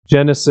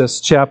Genesis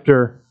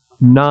chapter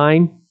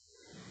 9.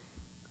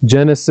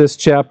 Genesis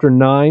chapter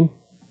 9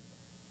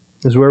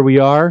 is where we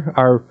are.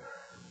 Our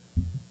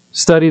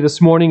study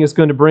this morning is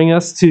going to bring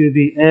us to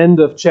the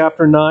end of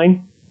chapter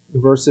 9,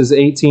 verses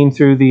 18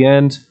 through the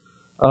end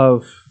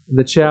of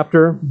the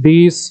chapter.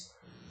 These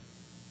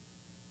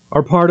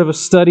are part of a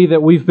study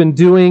that we've been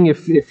doing.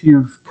 If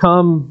you've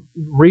come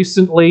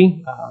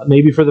recently,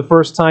 maybe for the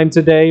first time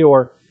today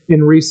or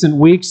in recent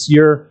weeks,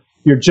 you're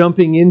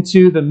jumping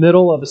into the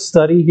middle of a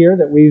study here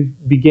that we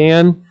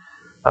began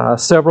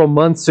several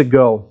months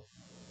ago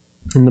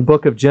in the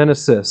book of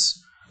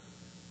Genesis.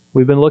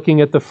 We've been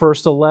looking at the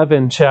first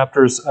 11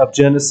 chapters of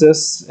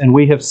Genesis, and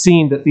we have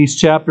seen that these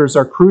chapters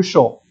are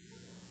crucial.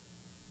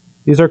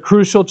 These are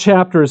crucial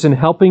chapters in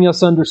helping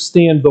us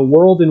understand the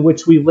world in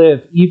which we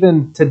live,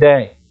 even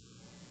today.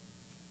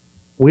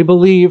 We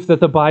believe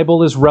that the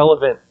Bible is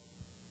relevant.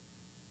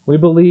 We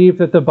believe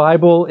that the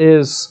Bible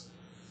is,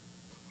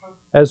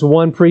 as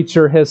one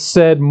preacher has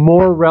said,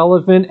 more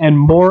relevant and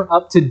more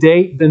up to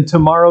date than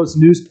tomorrow's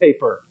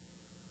newspaper.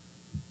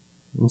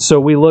 And so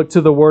we look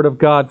to the Word of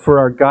God for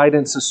our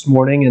guidance this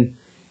morning. And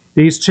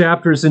these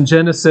chapters in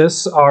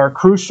Genesis are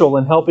crucial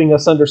in helping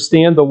us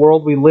understand the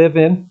world we live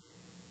in.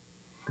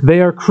 They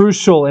are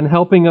crucial in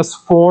helping us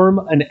form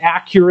an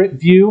accurate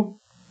view,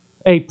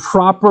 a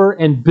proper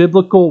and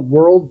biblical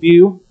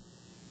worldview.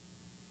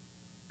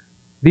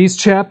 These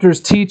chapters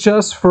teach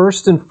us,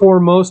 first and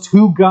foremost,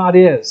 who God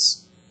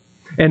is,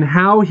 and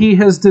how He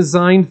has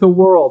designed the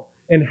world,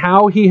 and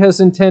how He has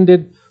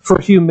intended for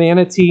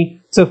humanity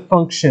to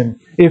function.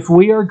 If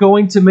we are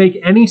going to make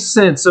any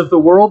sense of the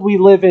world we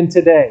live in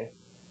today,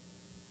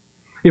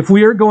 if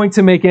we are going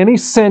to make any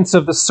sense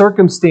of the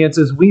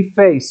circumstances we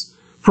face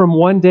from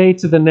one day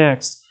to the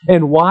next,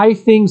 and why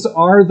things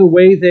are the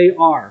way they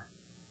are,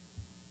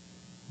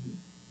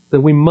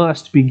 then we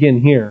must begin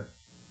here.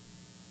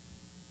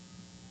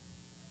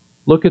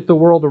 Look at the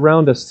world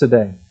around us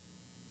today.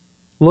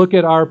 Look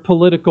at our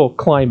political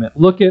climate.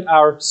 Look at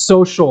our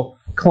social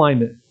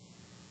climate.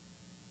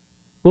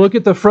 Look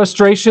at the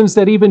frustrations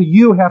that even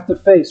you have to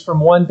face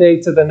from one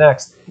day to the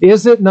next.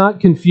 Is it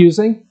not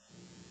confusing?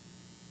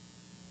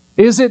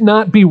 Is it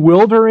not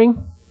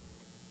bewildering?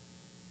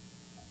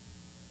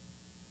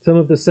 Some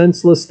of the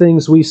senseless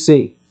things we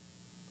see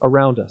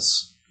around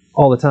us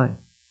all the time.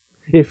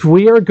 If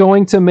we are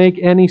going to make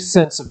any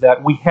sense of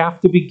that, we have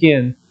to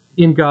begin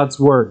in God's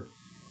Word.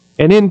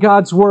 And in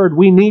God's Word,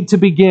 we need to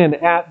begin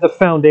at the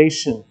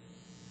foundation.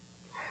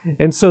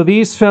 And so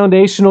these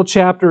foundational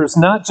chapters,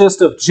 not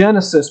just of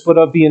Genesis, but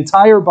of the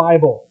entire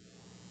Bible,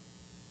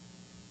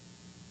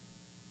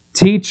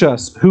 teach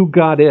us who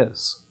God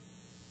is.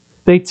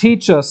 They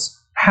teach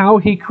us how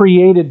He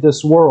created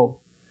this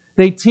world.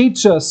 They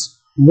teach us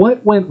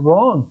what went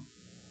wrong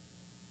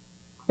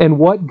and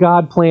what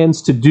God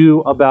plans to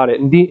do about it.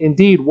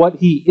 Indeed, what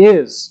He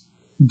is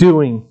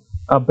doing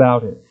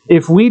about it.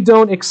 If we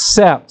don't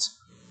accept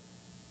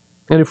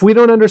and if we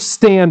don't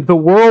understand the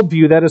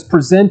worldview that is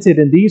presented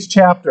in these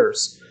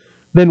chapters,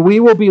 then we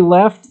will be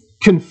left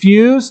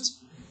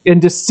confused and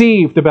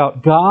deceived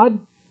about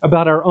God,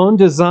 about our own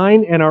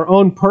design and our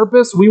own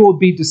purpose. We will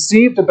be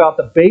deceived about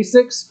the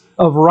basics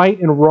of right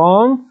and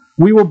wrong.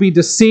 We will be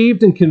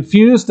deceived and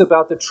confused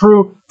about the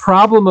true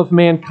problem of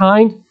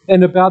mankind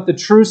and about the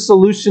true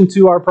solution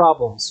to our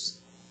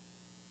problems.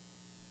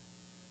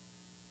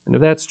 And if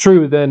that's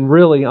true, then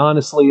really,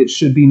 honestly, it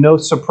should be no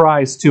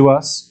surprise to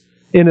us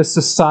in a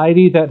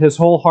society that has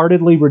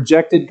wholeheartedly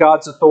rejected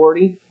God's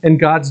authority and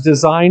God's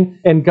design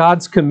and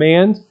God's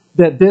command,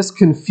 that this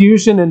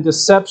confusion and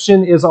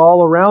deception is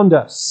all around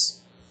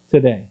us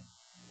today.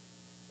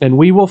 And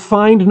we will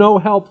find no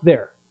help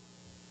there.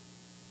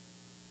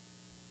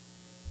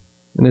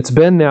 And it's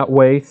been that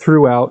way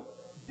throughout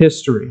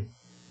history.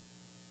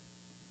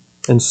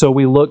 And so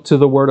we look to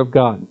the Word of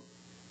God.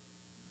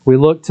 We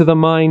look to the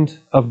mind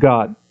of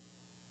God.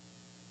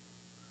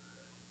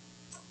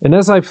 And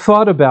as I've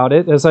thought about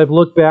it, as I've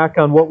looked back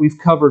on what we've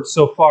covered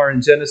so far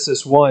in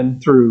Genesis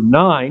 1 through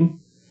 9,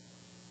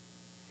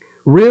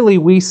 really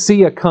we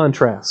see a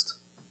contrast.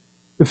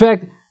 In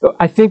fact,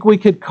 I think we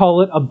could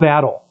call it a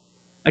battle,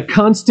 a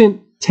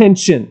constant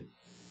tension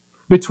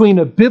between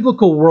a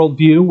biblical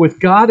worldview with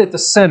God at the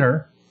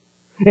center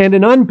and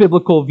an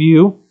unbiblical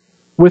view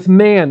with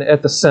man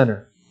at the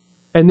center.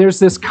 And there's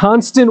this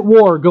constant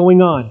war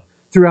going on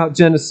throughout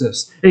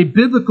Genesis. A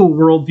biblical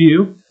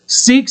worldview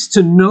seeks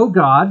to know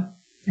God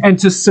and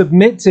to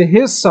submit to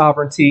His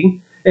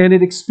sovereignty, and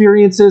it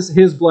experiences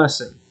His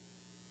blessing.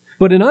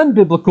 But an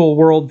unbiblical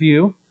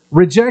worldview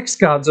rejects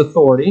God's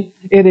authority,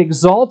 it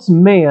exalts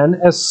man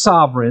as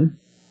sovereign,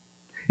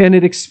 and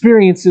it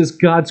experiences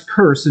God's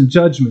curse and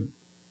judgment.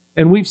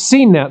 And we've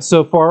seen that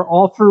so far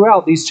all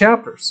throughout these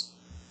chapters.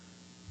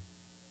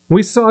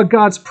 We saw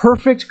God's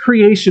perfect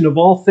creation of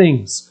all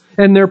things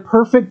and their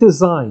perfect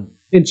design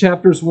in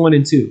chapters 1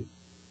 and 2.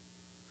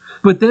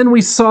 But then we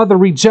saw the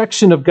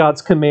rejection of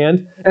God's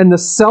command and the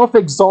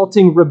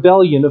self-exalting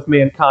rebellion of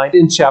mankind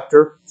in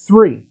chapter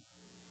 3.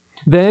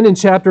 Then in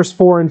chapters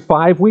 4 and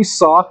 5, we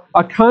saw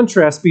a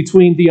contrast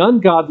between the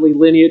ungodly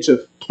lineage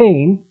of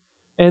Cain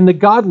and the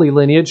godly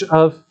lineage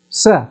of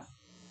Seth.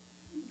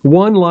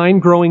 One line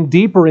growing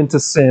deeper into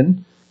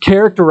sin,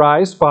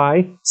 characterized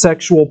by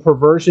sexual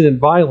perversion and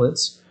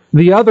violence.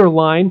 The other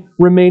line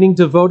remaining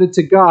devoted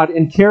to God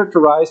and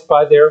characterized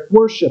by their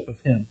worship of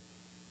Him.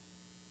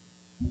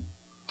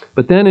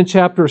 But then in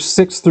chapters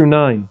 6 through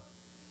 9,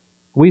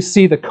 we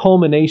see the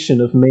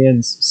culmination of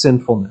man's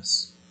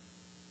sinfulness.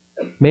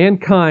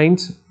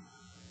 Mankind,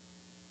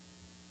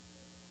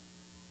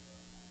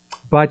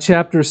 by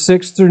chapters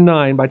 6 through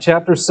 9, by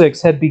chapter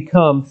 6, had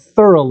become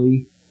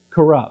thoroughly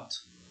corrupt.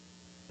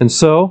 And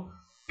so,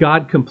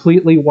 God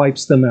completely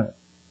wipes them out.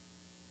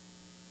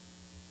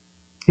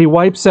 He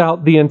wipes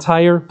out the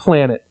entire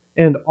planet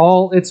and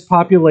all its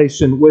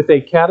population with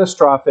a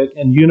catastrophic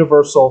and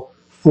universal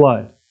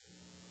flood.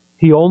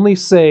 He only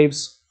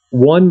saves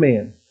one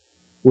man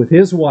with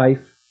his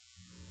wife,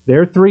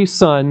 their 3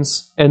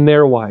 sons, and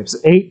their wives.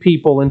 8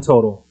 people in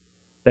total.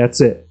 That's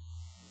it.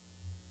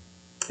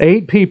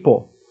 8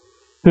 people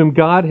whom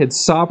God had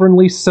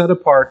sovereignly set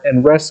apart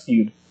and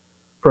rescued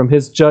from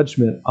His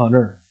judgment on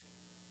earth.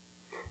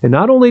 And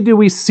not only do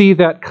we see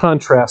that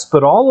contrast,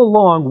 but all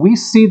along we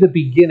see the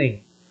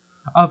beginning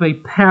of a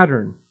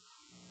pattern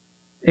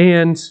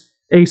and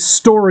a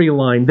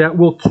storyline that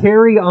will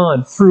carry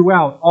on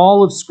throughout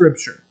all of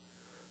Scripture.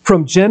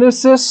 From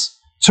Genesis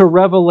to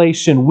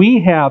Revelation,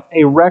 we have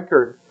a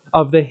record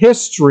of the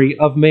history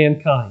of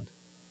mankind.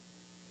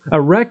 A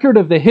record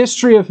of the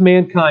history of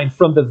mankind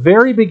from the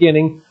very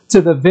beginning to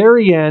the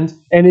very end,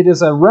 and it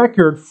is a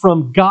record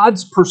from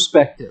God's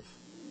perspective.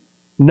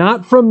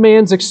 Not from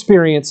man's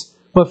experience,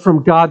 but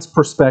from God's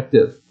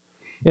perspective.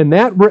 And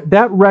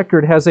that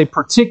record has a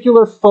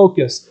particular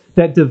focus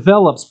that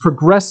develops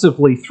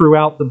progressively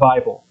throughout the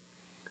Bible.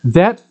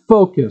 That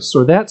focus,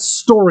 or that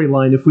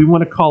storyline, if we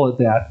want to call it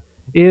that,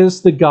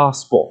 is the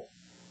gospel.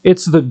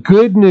 It's the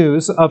good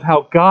news of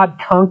how God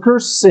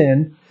conquers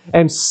sin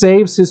and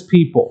saves His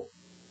people.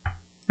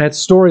 That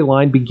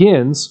storyline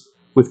begins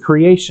with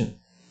creation.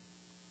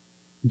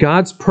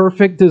 God's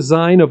perfect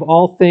design of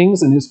all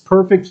things and His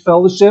perfect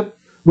fellowship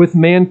with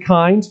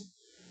mankind.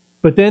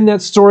 But then that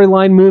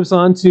storyline moves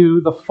on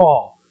to the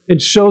fall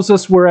and shows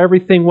us where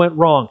everything went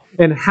wrong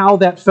and how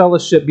that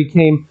fellowship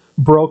became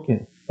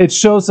broken. It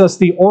shows us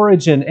the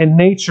origin and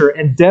nature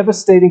and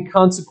devastating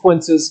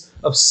consequences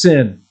of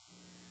sin,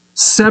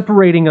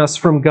 separating us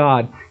from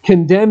God,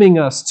 condemning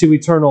us to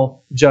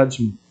eternal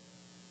judgment.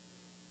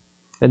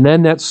 And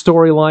then that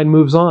storyline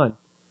moves on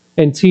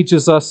and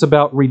teaches us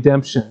about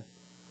redemption.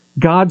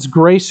 God's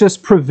gracious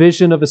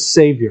provision of a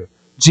Savior,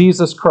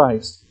 Jesus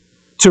Christ,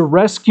 to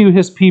rescue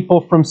His people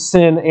from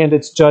sin and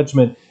its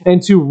judgment,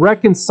 and to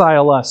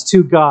reconcile us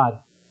to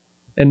God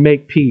and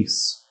make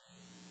peace.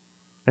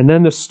 And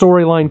then the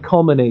storyline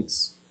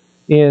culminates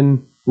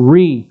in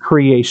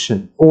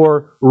recreation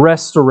or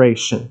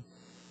restoration,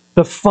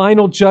 the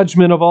final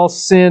judgment of all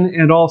sin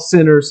and all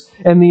sinners,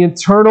 and the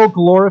eternal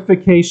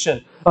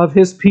glorification of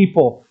His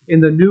people in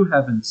the new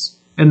heavens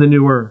and the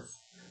new earth.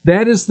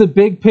 That is the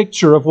big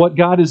picture of what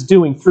God is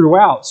doing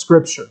throughout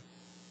Scripture.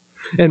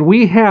 And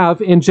we have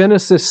in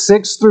Genesis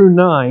 6 through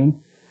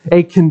 9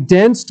 a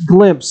condensed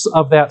glimpse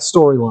of that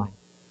storyline.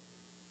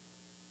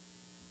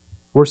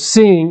 We're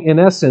seeing, in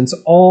essence,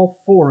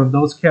 all 4 of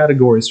those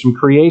categories, from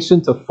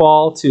creation to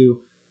fall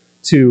to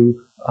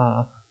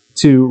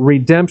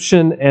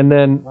redemption and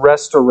then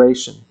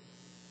restoration.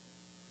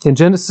 In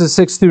Genesis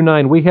 6 through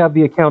 9, we have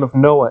the account of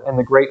Noah and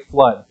the great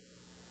flood.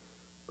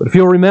 But if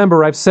you'll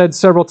remember, I've said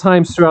several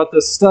times throughout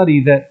this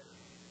study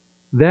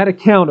that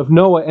account of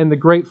Noah and the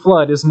great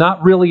flood is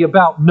not really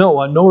about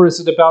Noah, nor is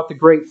it about the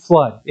great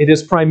flood. It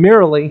is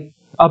primarily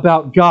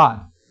about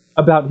God,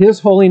 about His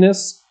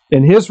holiness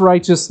and His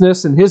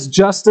righteousness and His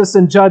justice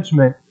and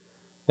judgment,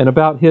 and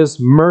about His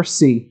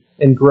mercy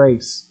and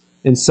grace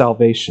and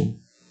salvation.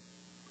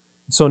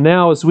 So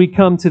now, as we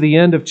come to the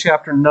end of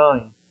chapter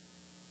 9,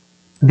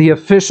 the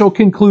official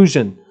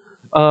conclusion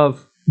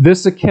of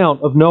this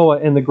account of Noah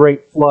and the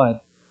great flood,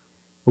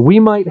 we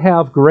might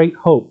have great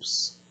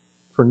hopes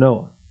for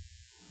Noah.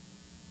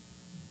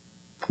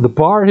 The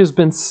bar has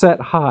been set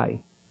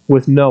high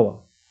with Noah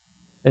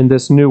and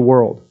this new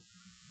world.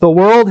 The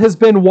world has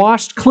been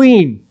washed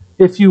clean,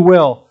 if you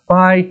will,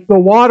 by the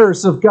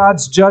waters of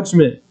God's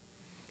judgment.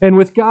 And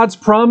with God's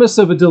promise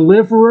of a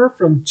deliverer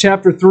from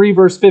chapter 3,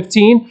 verse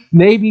 15,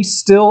 maybe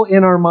still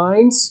in our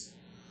minds,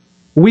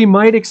 we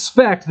might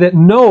expect that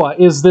Noah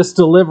is this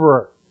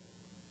deliverer.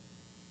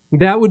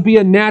 That would be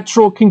a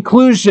natural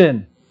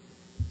conclusion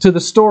to the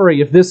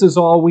story if this is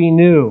all we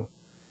knew.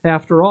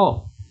 After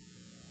all,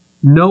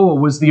 Noah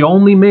was the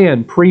only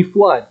man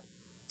pre-flood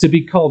to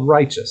be called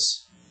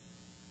righteous.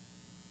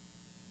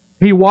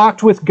 He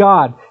walked with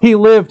God. He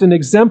lived an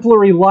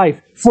exemplary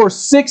life for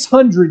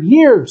 600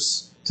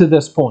 years to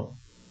this point.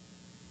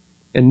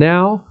 And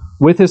now,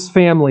 with his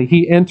family,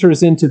 he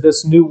enters into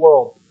this new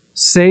world,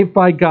 saved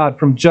by God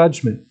from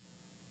judgment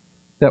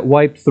that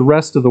wiped the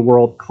rest of the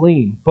world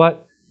clean.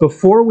 But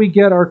before we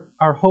get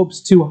our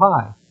hopes too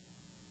high,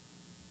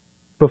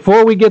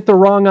 before we get the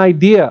wrong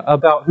idea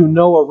about who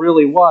Noah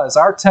really was,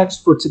 our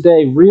text for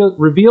today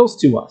reveals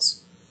to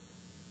us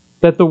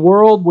that the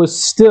world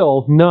was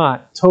still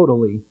not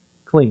totally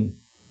clean.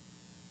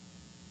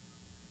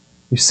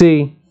 You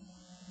see,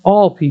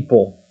 all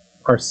people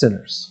are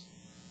sinners.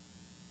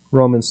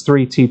 Romans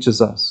 3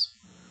 teaches us.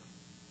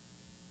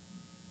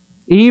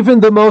 Even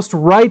the most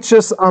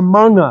righteous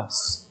among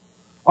us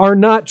are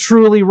not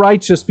truly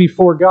righteous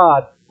before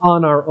God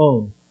on our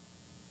own.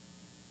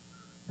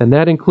 And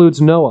that includes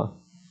Noah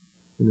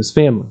and his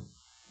family.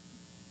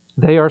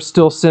 They are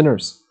still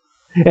sinners.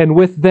 And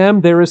with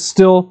them there is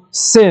still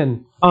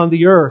sin on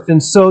the earth.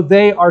 And so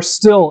they are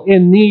still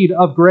in need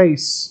of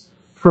grace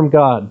from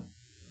God.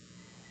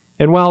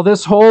 And while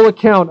this whole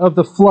account of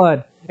the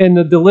flood and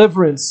the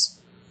deliverance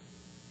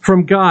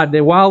from God,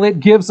 and while it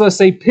gives us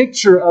a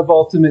picture of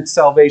ultimate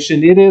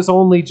salvation, it is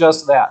only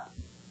just that,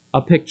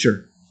 a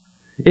picture.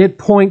 It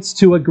points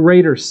to a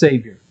greater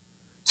Savior,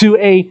 to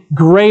a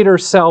greater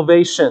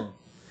salvation,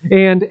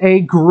 and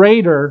a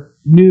greater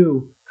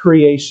new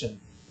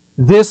creation.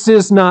 This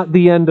is not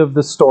the end of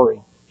the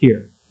story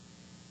here.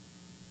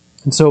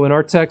 And so in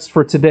our text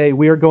for today,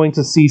 we are going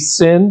to see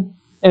sin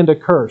and a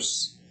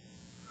curse.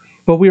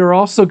 But we are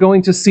also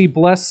going to see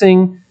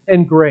blessing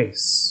and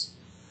grace.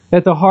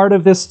 At the heart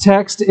of this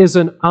text is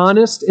an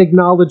honest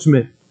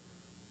acknowledgement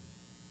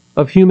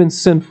of human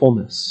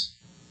sinfulness.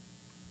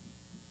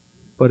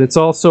 But it's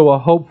also a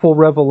hopeful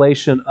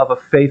revelation of a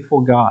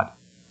faithful God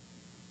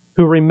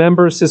who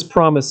remembers His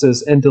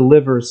promises and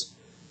delivers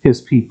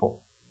His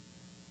people.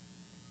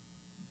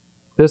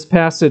 This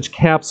passage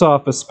caps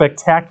off a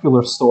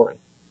spectacular story.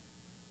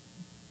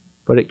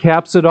 But it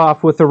caps it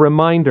off with a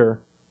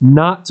reminder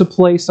not to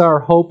place our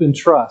hope and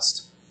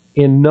trust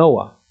in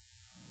Noah,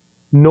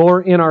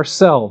 nor in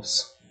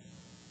ourselves,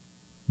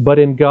 but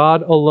in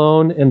God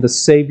alone and the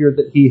Savior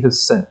that He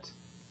has sent.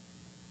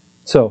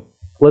 So,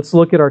 let's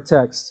look at our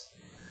text.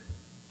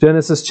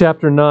 Genesis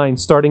chapter 9,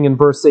 starting in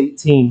verse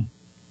 18.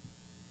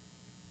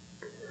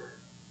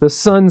 The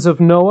sons of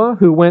Noah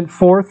who went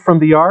forth from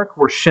the ark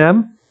were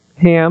Shem,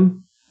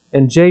 Ham,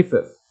 and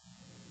Japheth.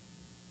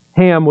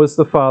 Ham was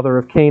the father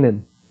of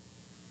Canaan.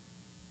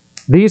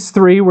 These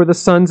three were the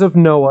sons of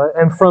Noah,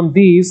 and from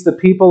these the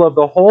people of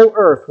the whole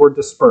earth were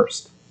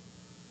dispersed.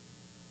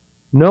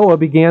 Noah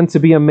began to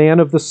be a man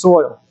of the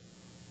soil,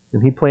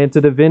 and he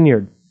planted a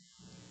vineyard.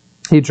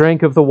 He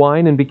drank of the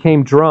wine and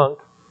became drunk,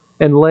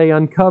 and lay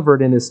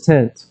uncovered in his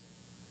tent.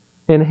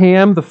 And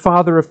Ham, the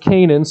father of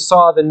Canaan,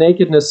 saw the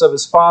nakedness of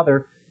his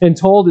father, and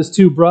told his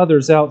two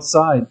brothers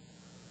outside.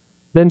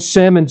 Then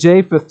Shem and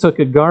Japheth took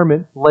a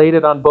garment, laid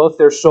it on both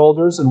their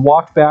shoulders, and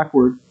walked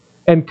backward,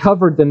 and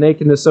covered the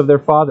nakedness of their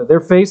father. Their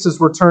faces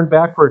were turned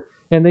backward,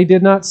 and they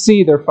did not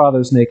see their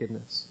father's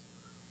nakedness.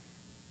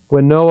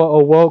 When Noah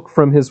awoke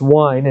from his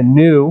wine and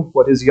knew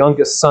what his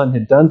youngest son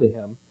had done to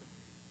him,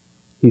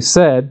 he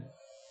said,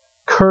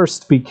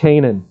 "Cursed be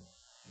Canaan.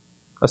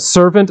 A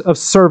servant of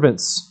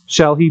servants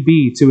shall he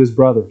be to his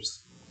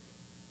brothers."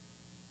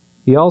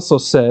 He also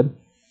said,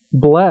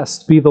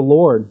 "Blessed be the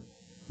Lord,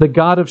 the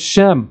God of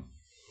Shem,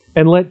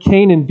 and let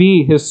Canaan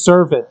be his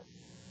servant.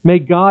 May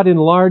God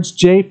enlarge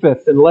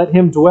Japheth, and let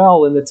him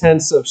dwell in the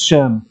tents of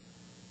Shem,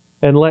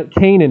 and let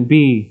Canaan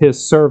be his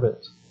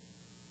servant."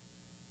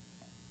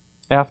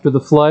 After the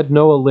flood,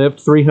 Noah lived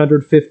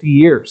 350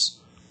 years.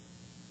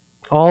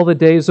 All the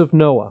days of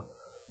Noah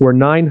were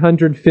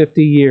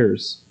 950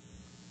 years,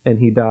 and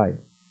he died.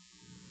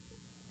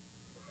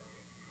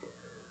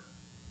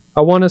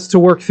 I want us to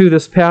work through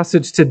this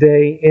passage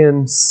today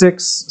in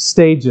 6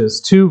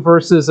 stages, 2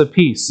 verses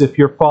apiece, if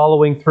you're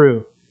following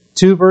through.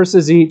 2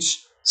 verses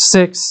each,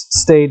 6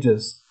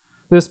 stages.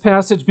 This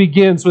passage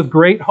begins with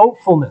great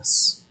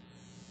hopefulness,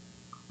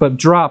 but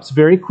drops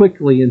very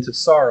quickly into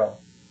sorrow,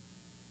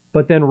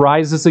 but then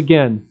rises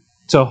again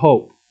to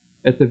hope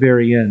at the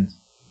very end.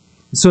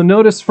 So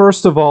notice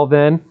first of all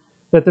then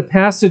that the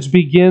passage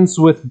begins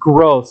with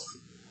growth.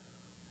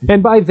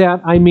 And by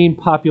that I mean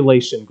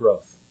population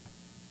growth.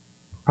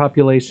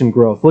 Population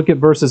growth. Look at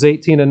verses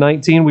 18 and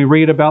 19. We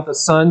read about the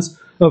sons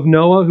of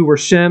Noah who were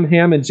Shem,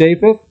 Ham, and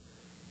Japheth.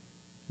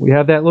 We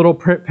have that little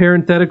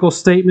parenthetical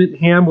statement.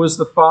 Ham was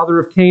the father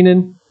of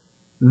Canaan.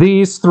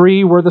 These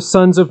three were the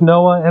sons of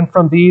Noah, and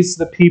from these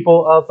the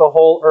people of the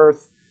whole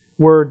earth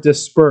were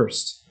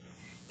dispersed.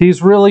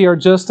 These really are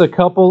just a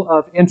couple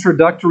of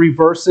introductory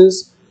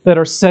verses that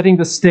are setting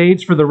the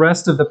stage for the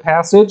rest of the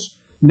passage.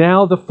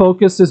 Now the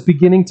focus is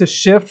beginning to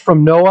shift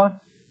from Noah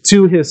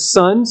to his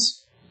sons,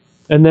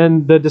 and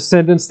then the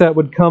descendants that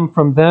would come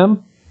from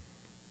them.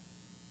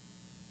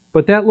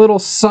 But that little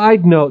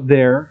side note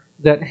there,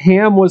 that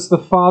Ham was the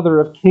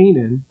father of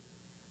Canaan,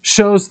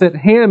 shows that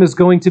Ham is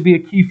going to be a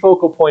key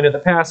focal point of the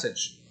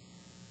passage.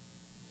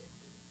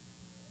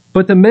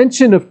 But the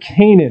mention of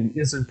Canaan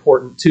is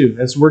important too,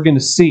 as we're going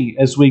to see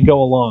as we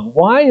go along.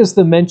 Why is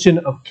the mention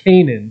of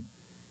Canaan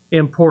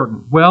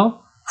important?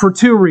 Well, for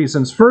 2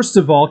 reasons. First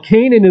of all,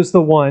 Canaan is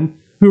the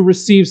one who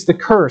receives the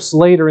curse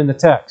later in the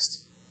text.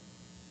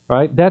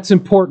 Right? That's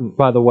important,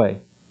 by the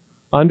way.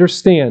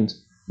 Understand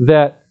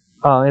that,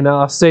 and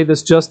I'll say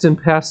this just in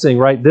passing,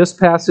 right? This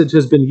passage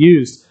has been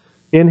used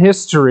in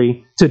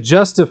history to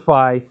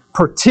justify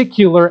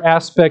particular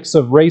aspects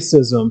of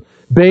racism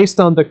based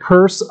on the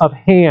curse of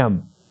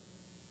Ham.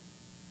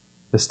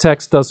 This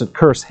text doesn't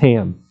curse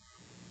Ham.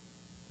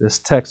 This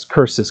text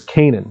curses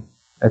Canaan.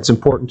 That's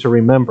important to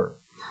remember.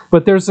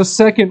 But there's a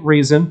second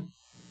reason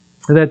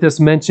that this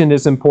mention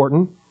is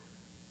important.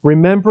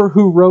 Remember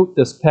who wrote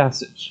this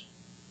passage?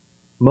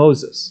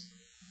 Moses.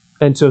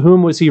 And to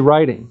whom was he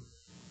writing?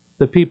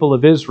 The people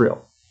of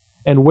Israel.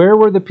 And where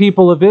were the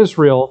people of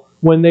Israel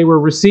when they were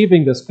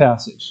receiving this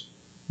passage?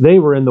 They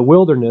were in the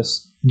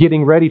wilderness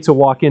getting ready to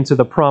walk into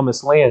the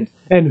promised land.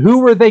 And who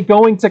were they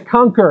going to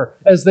conquer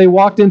as they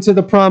walked into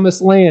the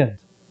promised land?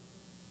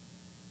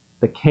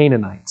 The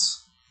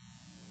Canaanites.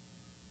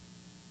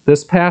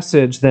 This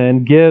passage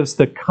then gives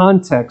the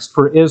context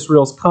for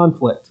Israel's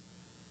conflict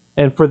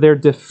and for their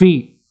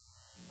defeat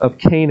of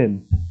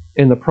Canaan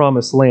in the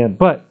promised land.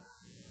 But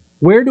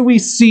where do we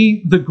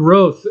see the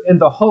growth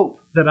and the hope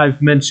that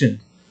I've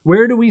mentioned?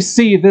 Where do we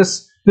see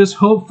this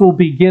hopeful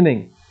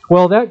beginning?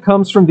 Well, that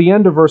comes from the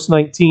end of verse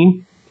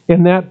 19,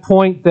 in that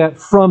point that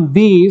from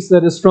these,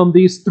 that is from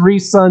these three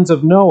sons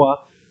of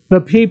Noah,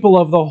 the people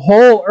of the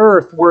whole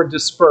earth were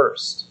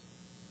dispersed.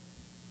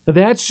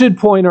 That should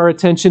point our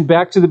attention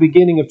back to the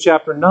beginning of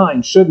chapter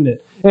 9, shouldn't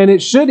it? And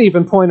it should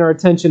even point our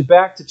attention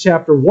back to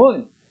chapter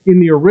 1 in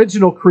the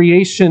original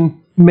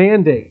creation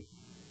mandate.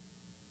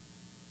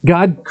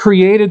 God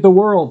created the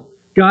world.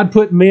 God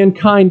put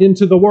mankind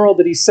into the world,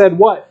 and he said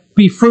what?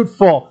 Be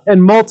fruitful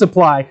and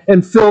multiply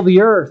and fill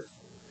the earth.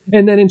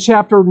 And then in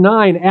chapter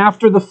 9,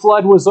 after the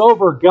flood was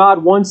over,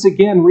 God once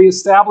again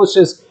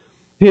reestablishes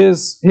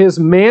his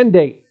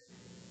mandate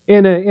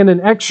in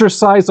an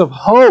exercise of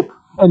hope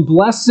and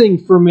blessing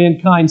for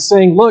mankind,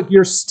 saying, look,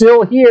 you're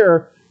still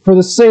here for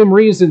the same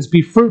reasons.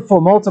 Be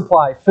fruitful,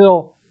 multiply,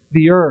 fill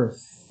the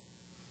earth.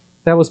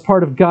 That was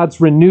part of God's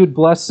renewed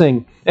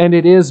blessing, and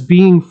it is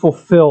being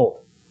fulfilled.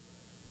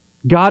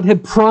 God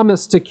had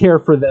promised to care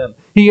for them.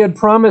 He had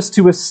promised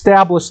to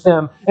establish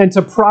them and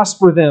to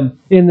prosper them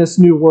in this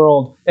new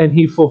world, and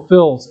he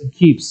fulfills and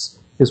keeps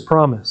his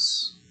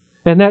promise.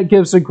 And that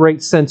gives a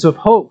great sense of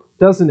hope,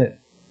 doesn't it?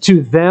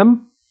 To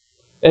them,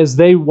 as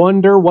they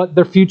wonder what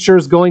their future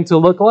is going to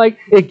look like,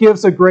 it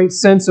gives a great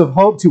sense of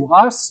hope to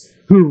us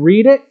who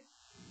read it,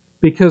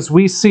 because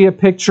we see a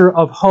picture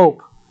of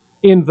hope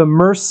in the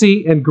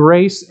mercy and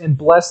grace and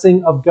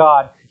blessing of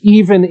God,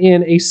 even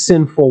in a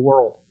sinful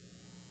world,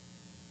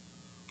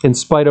 in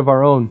spite of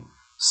our own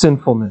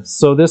sinfulness.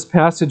 So this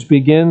passage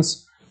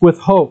begins with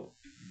hope,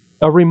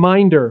 a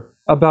reminder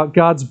about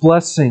God's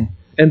blessing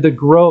and the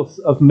growth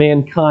of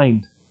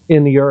mankind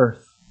in the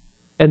earth,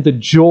 and the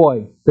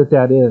joy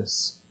that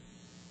is.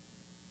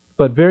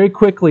 But very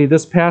quickly,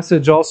 this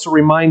passage also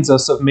reminds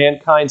us of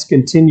mankind's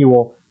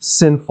continual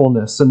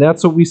sinfulness. And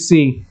that's what we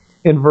see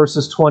in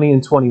verses 20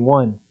 and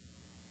 21.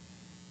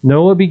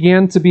 Noah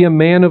began to be a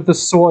man of the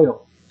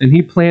soil, and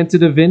he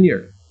planted a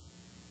vineyard.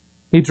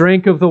 He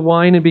drank of the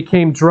wine and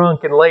became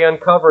drunk and lay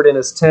uncovered in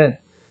his tent.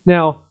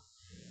 Now,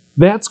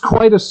 that's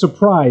quite a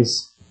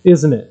surprise,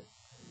 isn't it?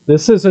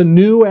 This is a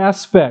new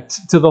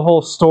aspect to the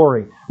whole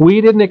story. We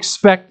didn't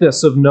expect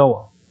this of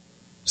Noah.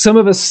 Some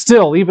of us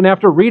still, even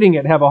after reading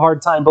it, have a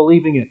hard time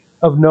believing it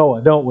of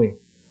Noah, don't we?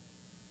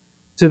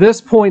 To this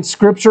point,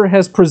 Scripture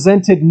has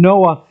presented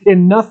Noah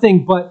in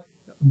nothing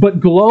but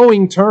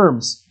glowing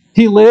terms.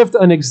 He lived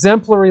an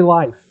exemplary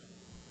life.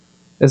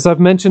 As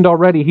I've mentioned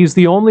already, he's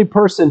the only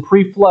person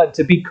pre-flood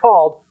to be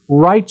called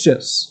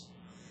righteous.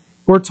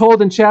 We're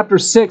told in chapter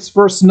 6,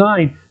 verse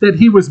 9, that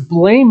he was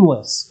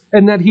blameless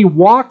and that he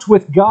walked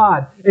with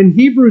God. And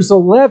Hebrews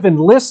 11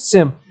 lists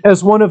him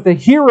as one of the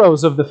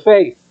heroes of the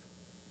faith.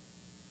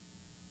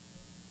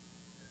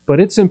 But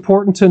it's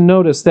important to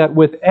notice that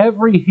with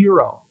every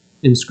hero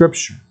in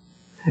Scripture,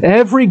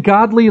 every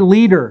godly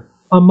leader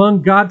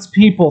among God's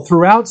people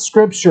throughout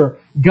Scripture,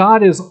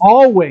 God is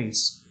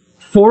always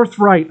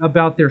forthright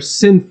about their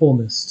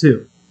sinfulness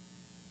too.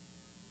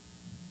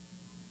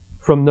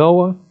 From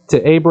Noah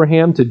to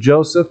Abraham to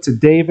Joseph to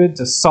David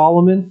to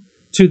Solomon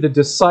to the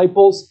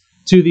disciples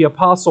to the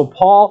Apostle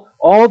Paul,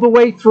 all the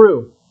way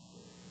through,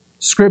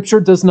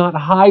 Scripture does not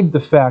hide the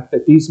fact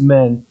that these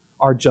men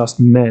are just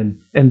men,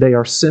 and they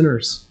are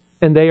sinners,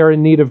 and they are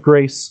in need of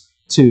grace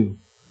too.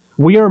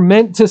 We are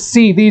meant to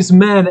see these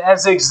men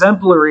as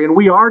exemplary, and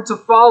we are to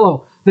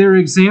follow their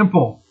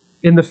example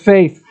in the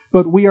faith,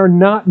 but we are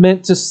not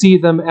meant to see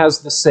them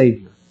as the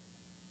Savior.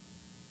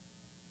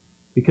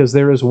 Because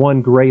there is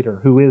one greater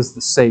who is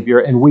the Savior,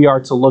 and we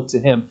are to look to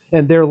Him,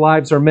 and their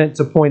lives are meant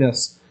to point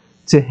us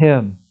to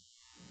Him.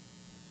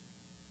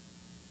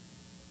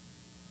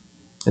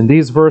 And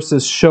these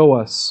verses show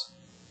us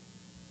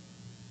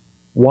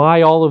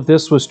why all of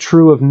this was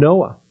true of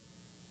Noah,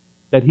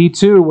 that he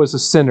too was a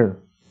sinner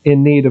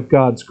in need of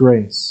God's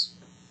grace.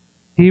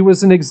 He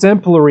was an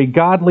exemplary,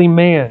 godly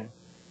man,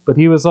 but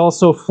he was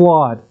also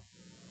flawed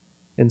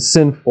and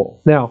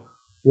sinful. Now,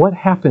 what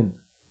happened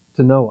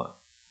to Noah?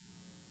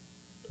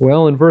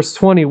 Well, in verse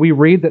 20, we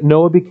read that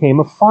Noah became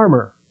a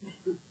farmer.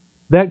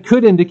 That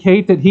could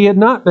indicate that he had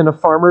not been a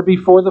farmer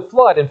before the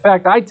flood. In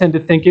fact, I tend to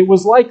think it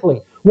was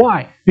likely.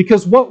 Why?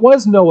 Because what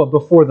was Noah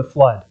before the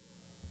flood?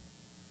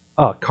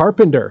 A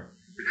carpenter.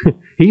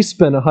 He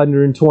spent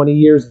 120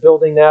 years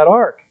building that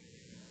ark.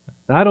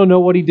 I don't know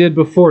what he did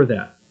before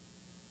that.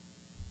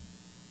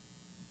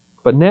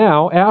 But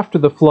now, after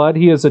the flood,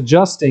 he is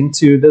adjusting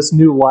to this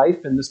new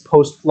life in this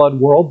post-flood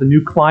world, the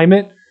new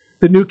climate,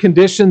 the new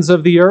conditions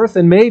of the earth,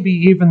 and maybe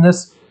even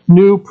this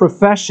new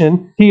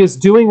profession. He is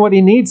doing what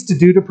he needs to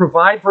do to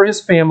provide for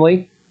his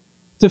family,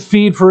 to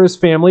feed for his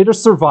family, to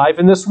survive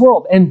in this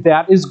world. And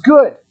that is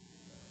good.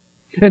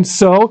 And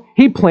so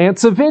he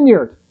plants a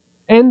vineyard.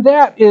 And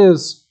that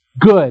is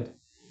good.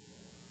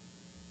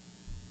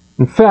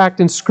 In fact,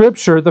 in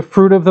Scripture, the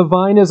fruit of the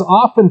vine is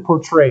often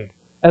portrayed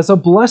as a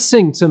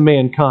blessing to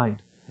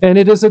mankind. And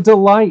it is a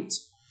delight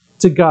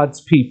to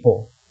God's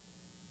people.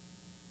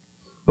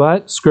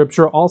 But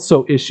Scripture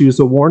also issues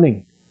a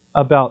warning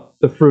about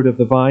the fruit of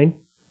the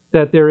vine,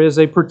 that there is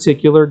a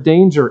particular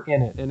danger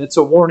in it. And it's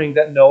a warning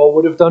that Noah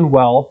would have done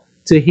well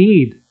to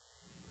heed.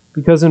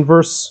 Because in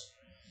verse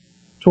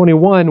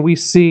 21, we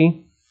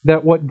see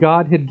that what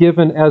God had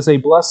given as a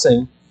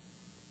blessing,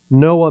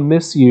 Noah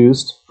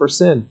misused for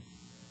sin.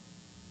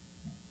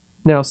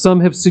 Now, some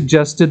have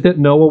suggested that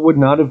Noah would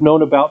not have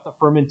known about the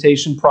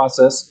fermentation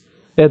process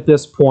at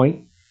this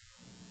point,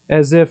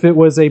 as if it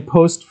was a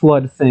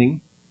post-flood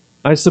thing.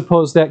 I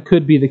suppose that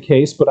could be the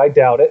case, but I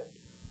doubt it.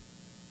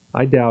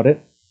 I doubt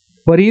it.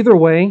 But either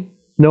way,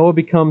 Noah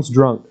becomes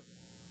drunk.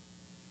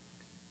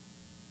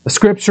 The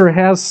Scripture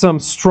has some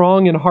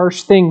strong and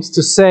harsh things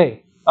to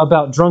say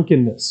about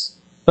drunkenness,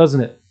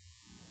 doesn't it?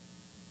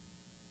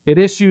 It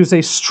issues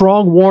a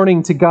strong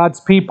warning to God's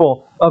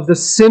people of the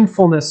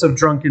sinfulness of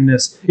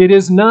drunkenness. It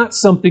is not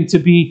something to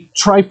be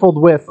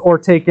trifled with or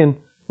taken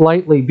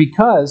lightly,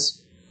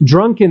 because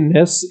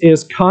drunkenness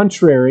is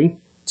contrary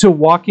to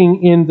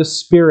walking in the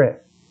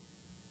Spirit.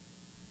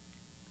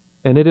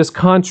 And it is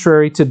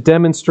contrary to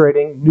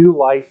demonstrating new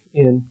life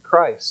in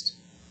Christ.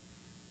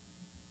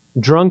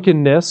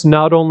 Drunkenness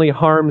not only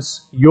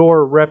harms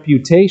your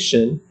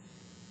reputation,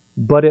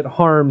 but it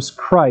harms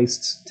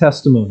Christ's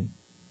testimony.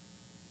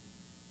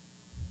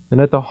 And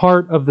at the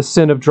heart of the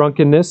sin of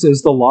drunkenness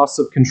is the loss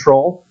of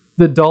control,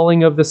 the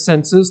dulling of the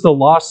senses, the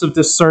loss of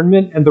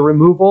discernment, and the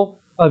removal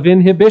of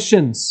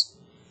inhibitions.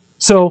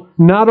 So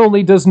not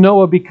only does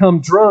Noah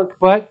become drunk,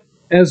 but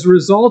as a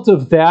result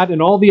of that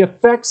and all the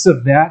effects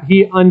of that,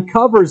 he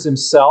uncovers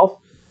himself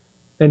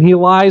and he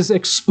lies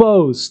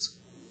exposed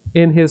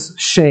in his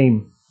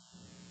shame.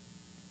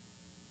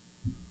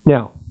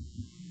 Now,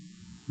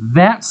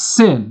 that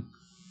sin,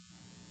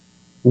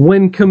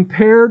 when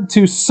compared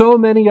to so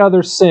many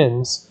other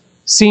sins,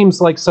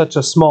 seems like such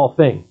a small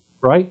thing,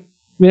 right? I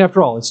mean,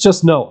 after all, it's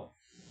just Noah.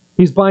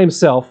 He's by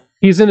himself.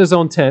 He's in his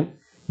own tent.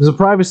 There's the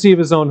privacy of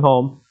his own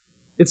home.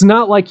 It's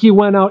not like he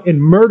went out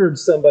and murdered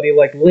somebody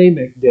like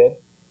Lamech did,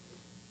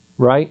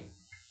 right?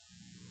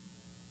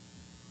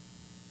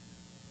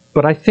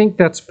 But I think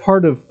that's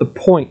part of the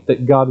point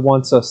that God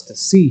wants us to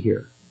see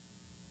here.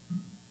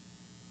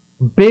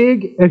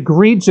 Big,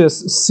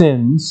 egregious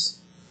sins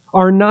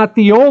are not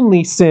the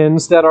only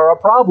sins that are a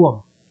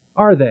problem,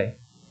 are they?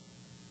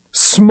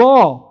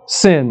 Small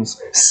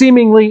sins,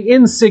 seemingly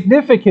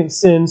insignificant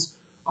sins,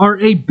 are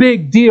a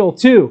big deal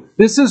too.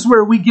 This is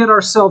where we get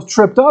ourselves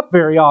tripped up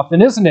very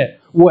often, isn't it?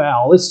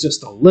 Well, it's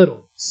just a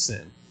little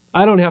sin.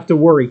 I don't have to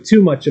worry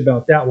too much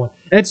about that one.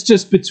 It's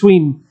just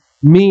between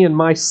me and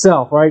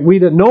myself, right?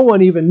 No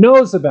one even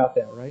knows about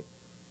that, right?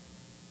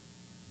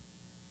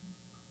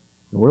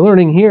 We're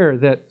learning here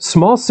that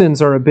small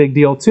sins are a big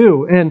deal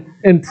too,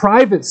 and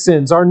private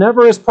sins are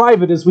never as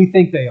private as we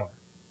think they are.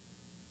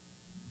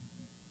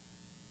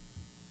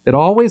 It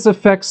always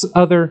affects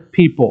other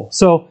people.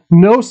 So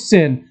no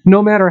sin,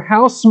 no matter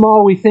how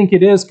small we think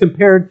it is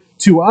compared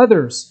to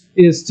others,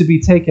 is to be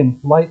taken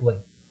lightly.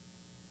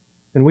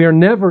 And we are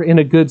never in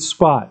a good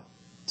spot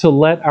to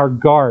let our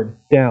guard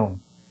down.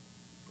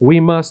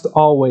 We must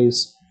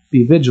always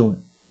be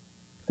vigilant.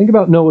 Think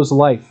about Noah's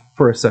life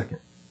for a second.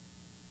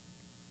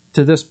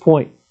 To this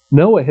point,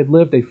 Noah had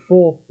lived a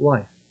full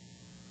life.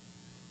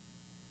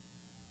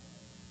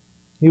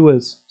 He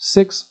was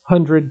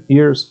 600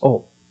 years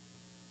old.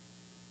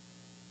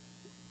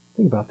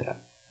 Think about that.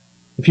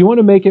 If you want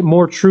to make it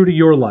more true to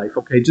your life,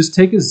 okay, just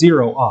take a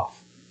zero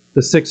off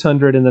the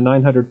 600 and the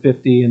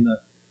 950 and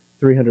the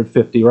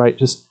 350,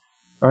 right?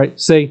 All right,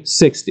 say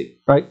 60,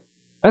 right?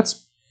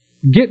 That's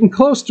getting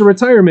close to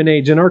retirement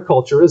age in our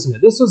culture, isn't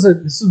it? This was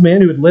a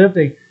man who had lived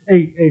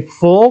a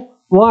full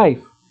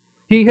life.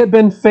 He had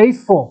been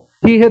faithful.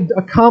 He had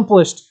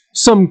accomplished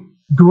some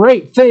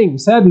great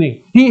things, hadn't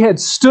he? He had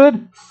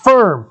stood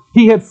firm.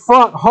 He had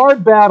fought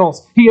hard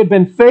battles. He had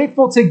been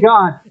faithful to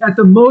God at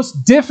the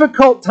most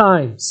difficult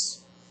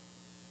times.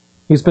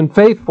 He's been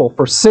faithful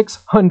for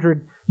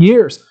 600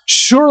 years.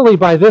 Surely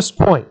by this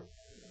point,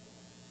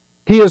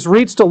 he has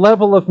reached a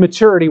level of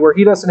maturity where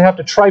he doesn't have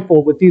to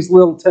trifle with these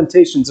little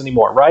temptations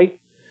anymore,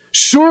 right?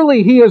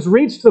 Surely he has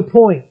reached the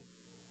point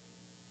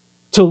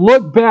to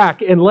look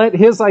back and let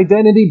his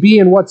identity be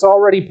in what's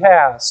already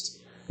past.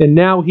 And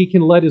now he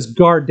can let his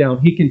guard down.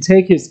 He can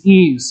take his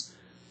ease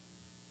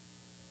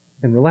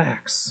and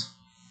relax.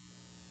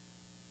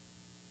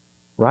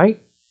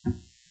 Right?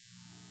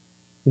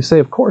 You say,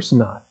 of course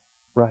not.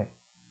 Right.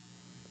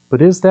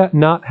 But is that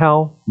not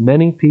how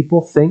many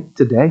people think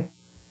today?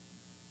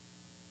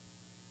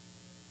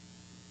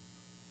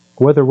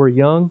 Whether we're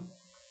young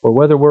or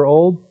whether we're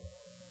old,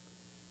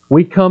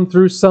 we come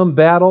through some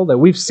battle, that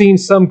we've seen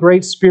some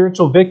great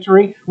spiritual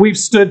victory. We've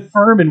stood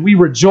firm and we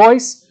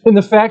rejoice in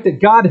the fact that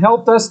God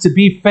helped us to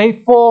be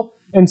faithful,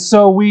 and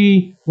so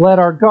we let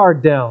our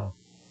guard down.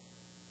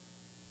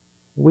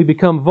 We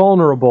become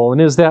vulnerable, and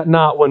is that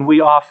not when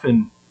we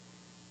often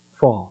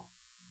fall?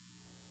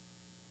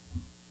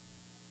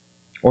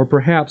 Or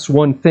perhaps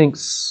one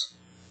thinks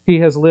he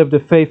has lived a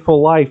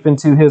faithful life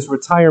into his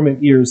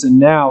retirement years, and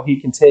now he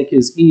can take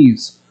his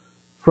ease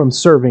from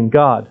serving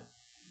God.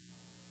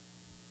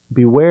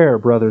 Beware,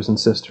 brothers and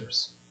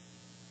sisters.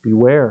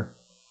 Beware.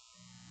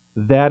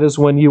 That is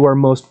when you are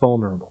most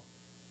vulnerable.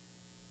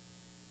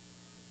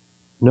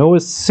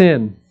 Noah's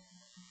sin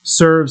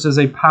serves as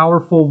a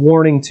powerful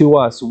warning to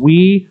us.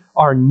 We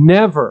are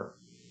never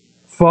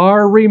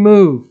far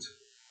removed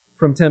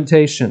from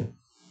temptation.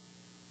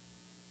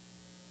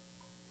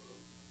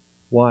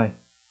 Why?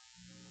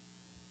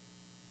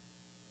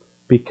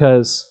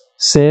 Because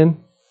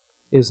sin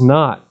is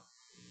not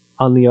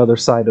on the other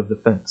side of the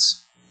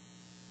fence.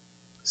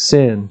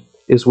 Sin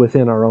is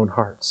within our own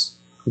hearts.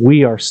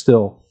 We are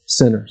still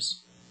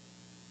sinners.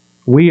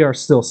 We are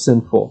still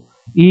sinful.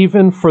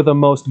 Even for the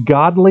most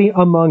godly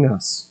among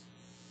us,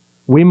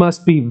 we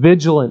must be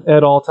vigilant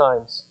at all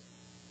times.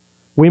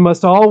 We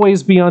must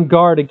always be on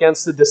guard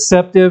against the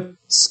deceptive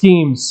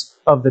schemes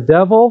of the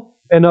devil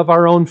and of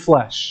our own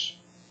flesh.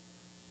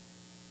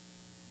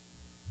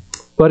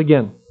 But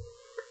again,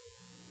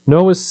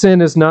 Noah's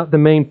sin is not the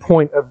main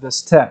point of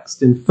this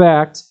text. In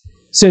fact,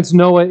 since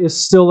Noah is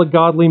still a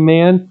godly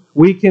man,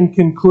 we can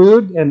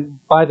conclude, and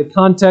by the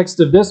context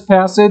of this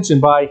passage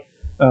and by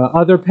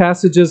other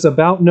passages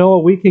about Noah,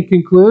 we can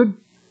conclude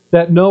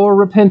that Noah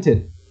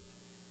repented,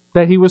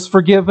 that he was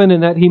forgiven,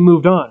 and that he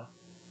moved on.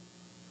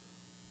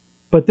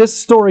 But this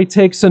story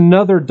takes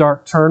another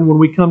dark turn when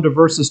we come to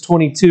verses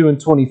 22 and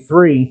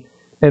 23,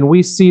 and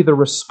we see the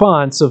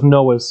response of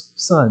Noah's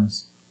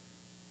sons,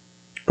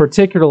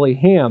 particularly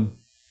Ham.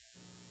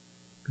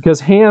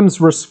 Because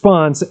Ham's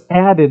response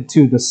added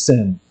to the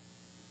sin.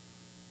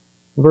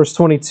 In verse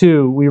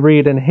 22, we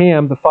read, "And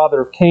Ham, the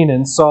father of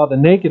Canaan, saw the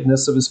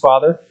nakedness of his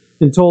father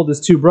and told his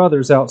two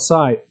brothers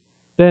outside.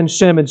 Then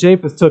Shem and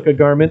Japheth took a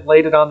garment,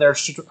 laid it on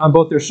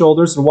both their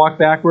shoulders, and walked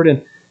backward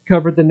and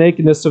covered the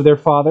nakedness of their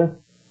father.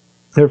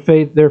 Their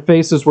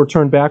faces were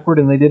turned backward,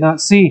 and they did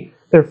not see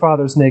their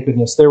father's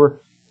nakedness." There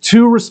were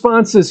two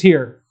responses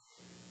here.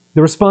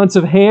 The response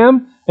of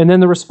Ham, and then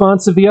the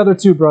response of the other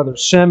two brothers,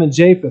 Shem and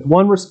Japheth.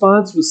 One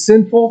response was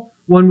sinful,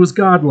 one was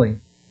godly.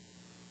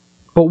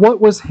 But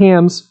what was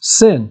Ham's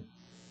sin?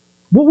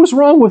 What was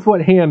wrong with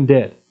what Ham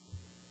did?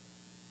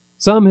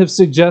 Some have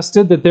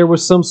suggested that there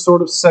was some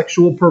sort of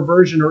sexual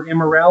perversion or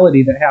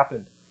immorality that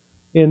happened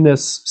in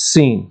this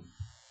scene.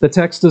 The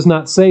text does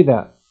not say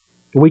that.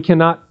 We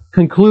cannot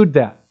conclude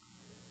that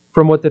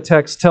from what the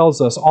text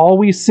tells us. All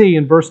we see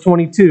in verse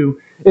 22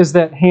 is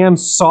that Ham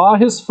saw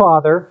his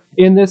father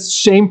in this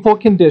shameful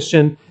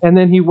condition, and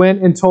then he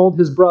went and told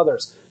his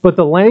brothers. But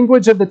the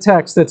language of the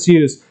text that's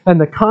used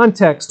and the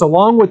context,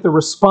 along with the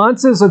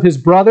responses of his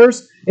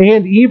brothers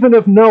and even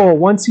of Noah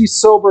once he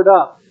sobered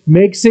up,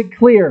 makes it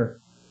clear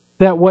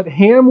that what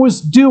Ham was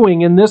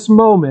doing in this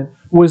moment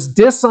was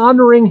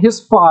dishonoring his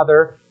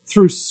father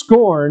through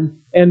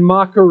scorn and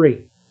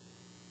mockery.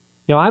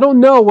 Now, I don't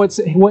know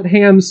what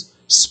Ham's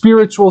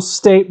spiritual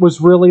state was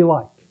really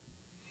like.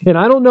 And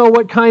I don't know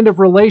what kind of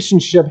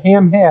relationship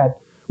Ham had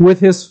with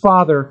his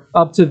father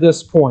up to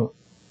this point.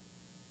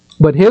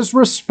 But his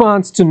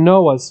response to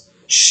Noah's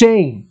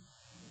shame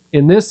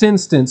in this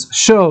instance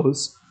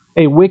shows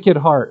a wicked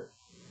heart.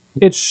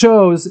 It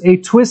shows a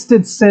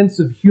twisted sense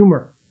of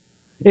humor.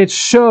 It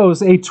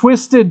shows a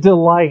twisted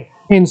delight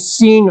in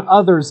seeing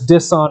others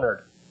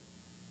dishonored.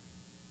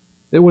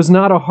 It was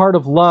not a heart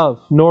of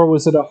love, nor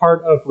was it a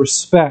heart of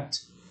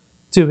respect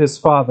to his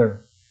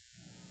father.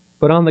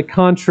 But on the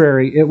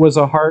contrary, it was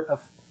a heart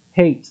of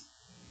hate,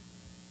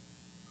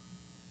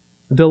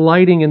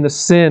 delighting in the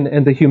sin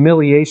and the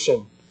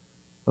humiliation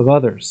of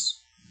others.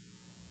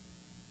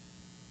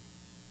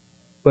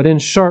 But in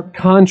sharp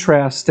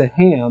contrast to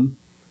Ham,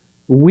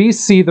 we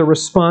see the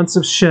response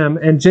of Shem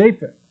and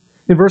Japheth.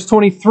 In verse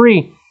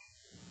 23,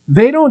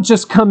 they don't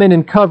just come in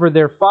and cover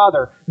their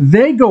father.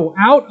 They go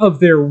out of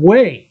their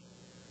way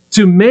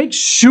to make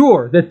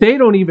sure that they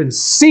don't even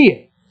see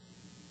it.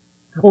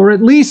 Or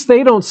at least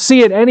they don't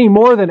see it any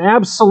more than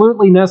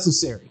absolutely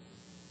necessary.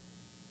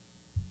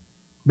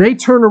 They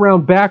turn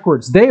around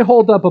backwards. They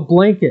hold up a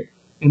blanket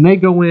and they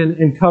go in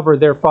and cover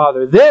their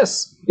father.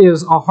 This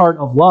is a heart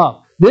of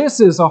love. This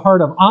is a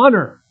heart of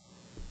honor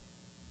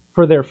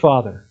for their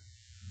father.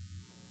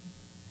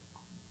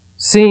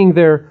 Seeing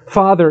their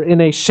father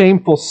in a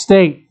shameful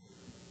state,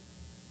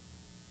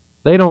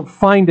 they don't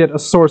find it a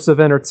source of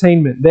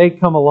entertainment. They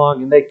come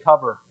along and they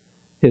cover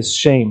his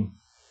shame.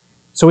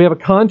 So we have a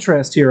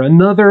contrast here,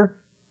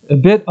 a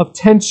bit of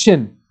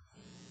tension.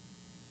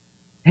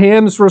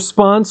 Ham's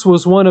response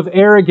was one of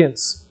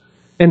arrogance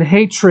and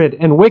hatred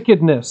and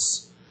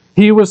wickedness.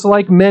 He was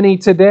like many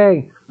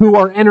today who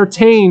are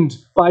entertained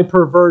by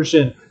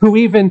perversion, who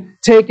even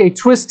take a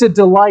twisted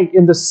delight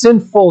in the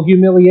sinful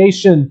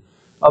humiliation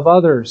of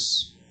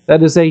others.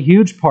 That is a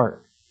huge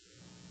part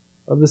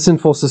of the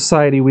sinful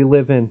society we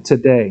live in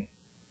today.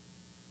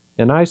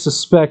 And I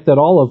suspect that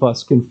all of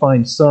us can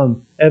find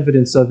some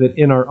evidence of it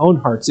in our own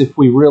hearts if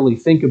we really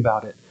think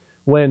about it.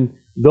 When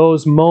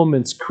those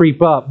moments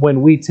creep up,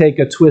 when we take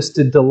a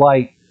twisted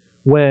delight,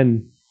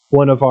 when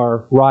one of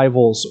our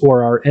rivals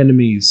or our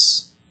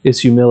enemies is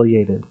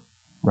humiliated,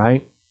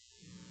 right?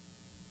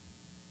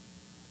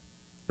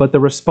 But the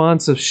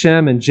response of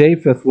Shem and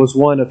Japheth was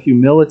one of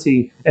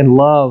humility and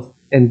love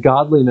and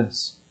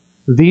godliness.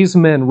 These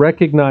men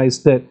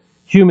recognized that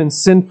human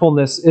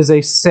sinfulness is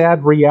a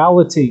sad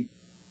reality.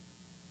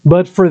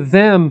 But for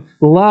them,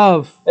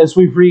 love, as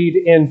we read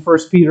in 1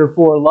 Peter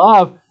 4,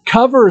 love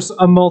covers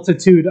a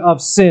multitude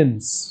of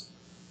sins.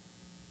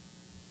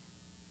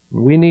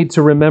 We need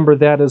to remember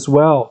that as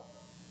well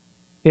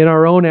in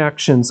our own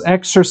actions,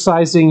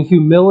 exercising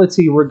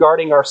humility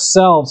regarding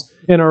ourselves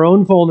and our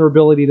own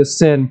vulnerability to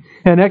sin,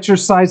 and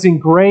exercising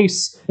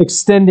grace,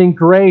 extending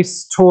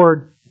grace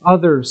toward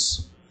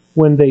others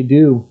when they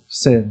do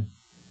sin.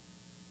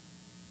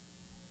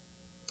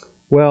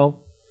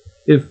 Well,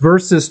 if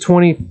verses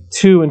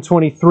 22 and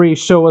 23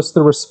 show us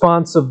the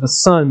response of the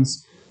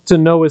sons to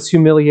Noah's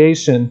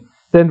humiliation,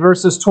 then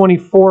verses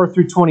 24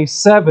 through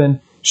 27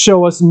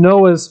 show us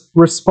Noah's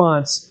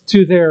response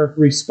to their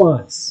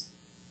response.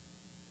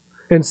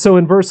 And so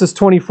in verses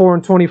 24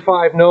 and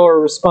 25, Noah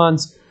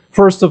responds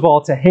first of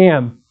all to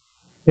Ham,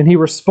 and he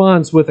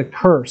responds with a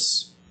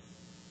curse.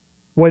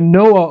 When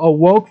Noah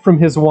awoke from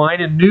his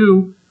wine and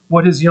knew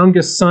what his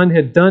youngest son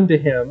had done to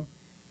him,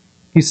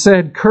 he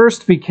said,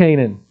 "Cursed be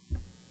Canaan.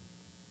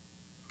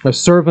 A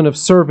servant of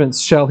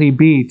servants shall he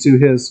be to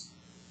his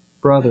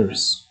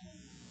brothers."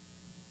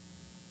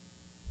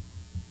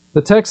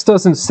 The text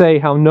doesn't say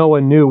how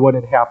Noah knew what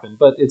had happened,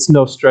 but it's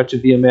no stretch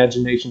of the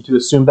imagination to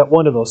assume that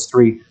one of those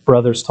three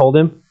brothers told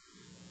him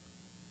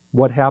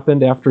what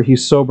happened after he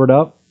sobered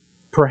up.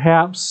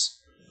 Perhaps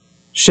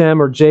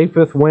Shem or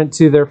Japheth went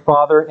to their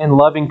father in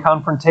loving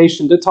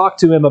confrontation to talk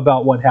to him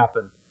about what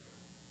happened.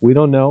 We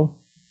don't know,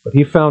 but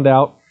he found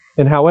out.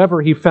 And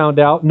however he found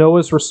out,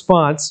 Noah's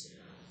response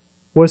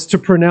was to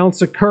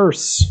pronounce a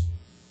curse,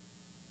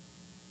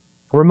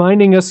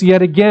 reminding us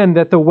yet again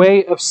that the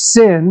way of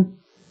sin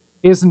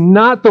is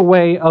not the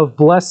way of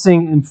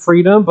blessing and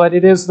freedom, but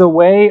it is the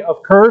way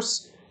of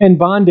curse and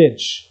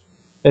bondage,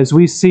 as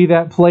we see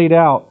that played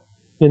out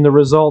in the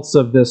results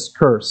of this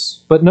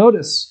curse. But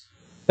notice,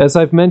 as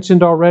I've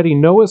mentioned already,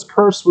 Noah's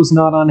curse was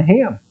not on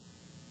Ham,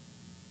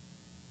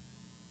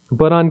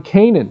 but on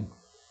Canaan.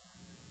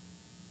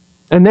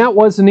 And that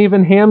wasn't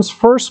even Ham's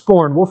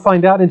firstborn. We'll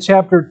find out in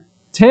chapter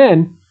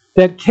 10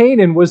 that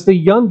Canaan was the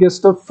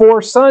youngest of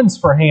 4 sons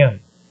for Ham.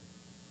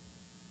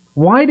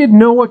 Why did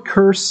Noah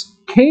curse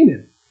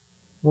Canaan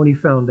when he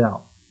found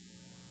out?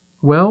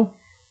 Well,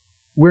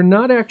 we're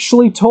not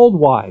actually told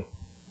why.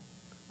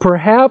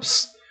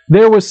 Perhaps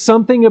there was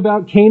something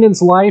about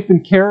Canaan's life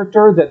and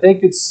character that they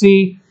could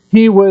see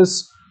he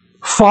was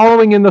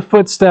following in the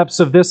footsteps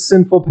of this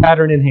sinful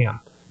pattern in Ham.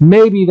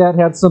 Maybe that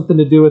had something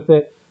to do with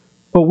it,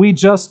 but we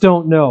just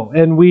don't know.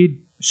 And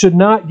we should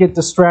not get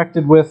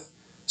distracted with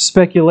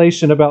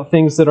speculation about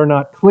things that are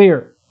not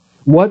clear.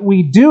 What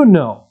we do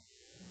know,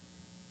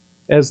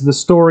 as the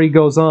story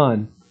goes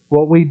on,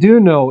 what we do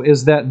know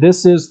is that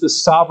this is the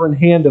sovereign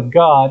hand of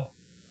God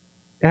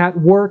at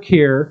work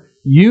here,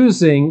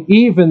 using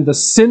even the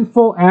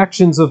sinful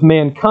actions of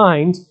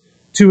mankind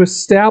to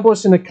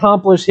establish and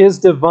accomplish His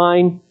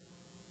divine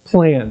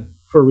plan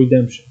for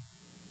redemption.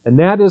 And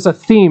that is a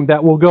theme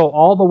that will go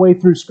all the way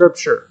through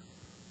Scripture.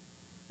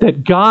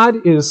 That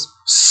God is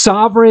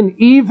sovereign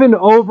even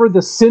over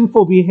the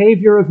sinful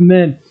behavior of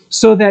men,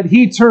 so that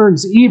He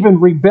turns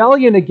even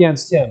rebellion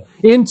against Him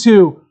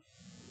into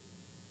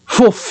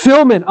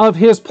fulfillment of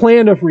His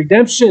plan of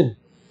redemption.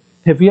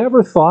 Have you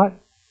ever thought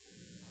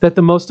that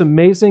the most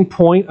amazing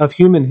point of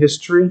human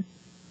history,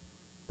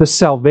 the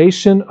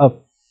salvation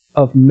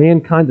of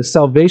mankind, the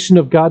salvation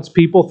of God's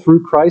people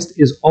through Christ,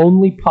 is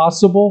only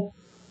possible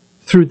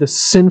through the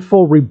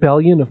sinful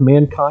rebellion of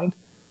mankind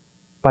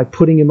by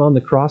putting Him on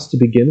the cross to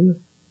begin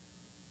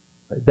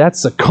with?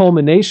 That's a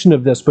culmination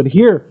of this. But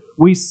here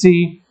we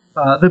see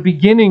the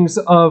beginnings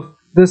of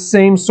the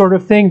same sort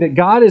of thing, that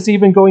God is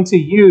even going to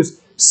use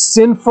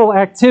sinful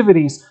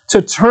activities to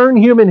turn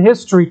human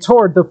history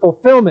toward the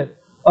fulfillment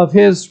of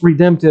His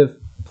redemptive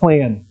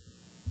plan.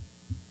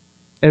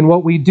 And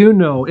what we do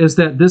know is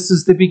that this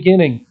is the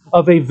beginning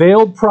of a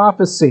veiled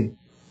prophecy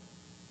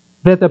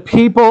that the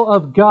people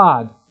of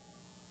God,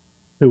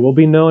 who will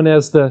be known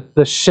as the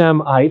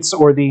Shemites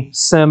or the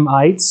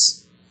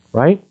Semites,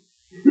 right,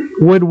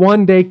 would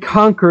one day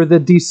conquer the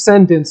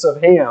descendants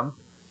of Ham,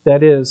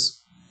 that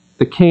is,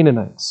 the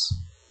Canaanites.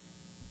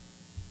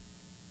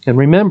 And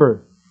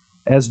remember,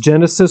 As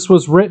Genesis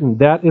was written,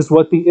 that is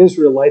what the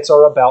Israelites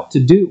are about to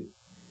do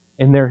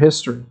in their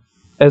history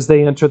as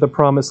they enter the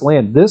promised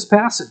land. This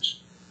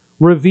passage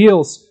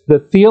reveals the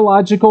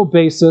theological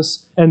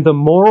basis and the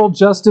moral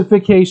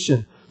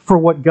justification for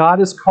what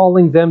God is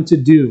calling them to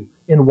do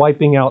in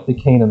wiping out the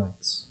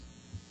Canaanites.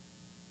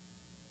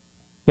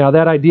 Now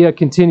that idea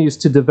continues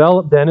to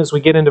develop then as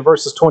we get into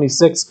verses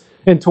 26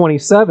 and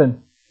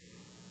 27.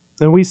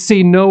 And we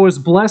see Noah's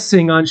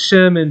blessing on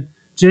Shem and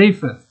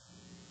Japheth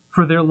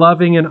for their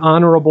loving and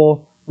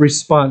honorable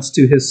response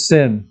to his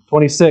sin.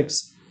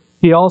 26,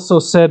 he also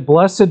said,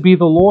 "Blessed be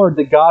the Lord,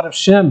 the God of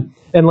Shem,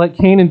 and let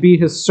Canaan be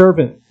his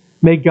servant.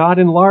 May God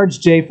enlarge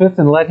Japheth,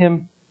 and let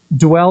him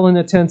dwell in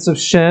the tents of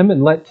Shem,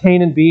 and let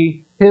Canaan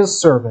be his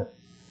servant."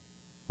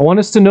 I want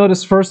us to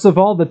notice, first of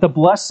all, that the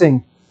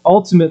blessing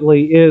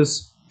ultimately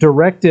is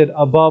directed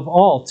above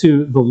all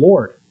to the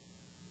Lord.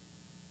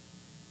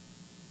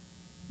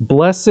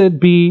 Blessed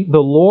be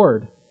the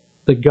Lord,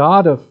 the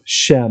God of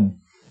Shem.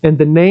 And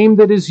the name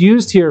that is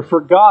used here for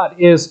God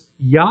is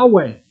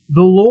Yahweh,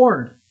 the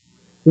Lord.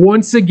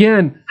 Once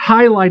again,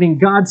 highlighting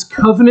God's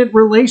covenant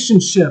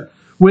relationship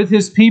with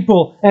his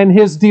people and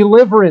his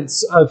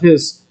deliverance of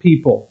his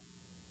people.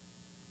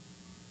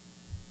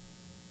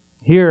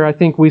 Here, I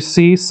think we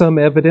see some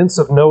evidence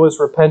of Noah's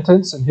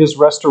repentance and his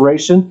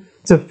restoration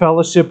to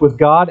fellowship with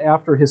God.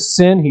 After his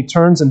sin, he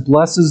turns and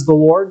blesses the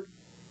Lord.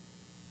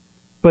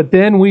 But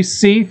then we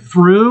see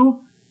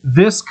through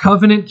this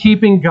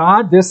covenant-keeping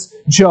God, this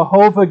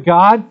Jehovah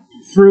God,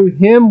 through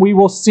him we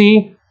will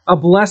see a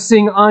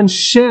blessing on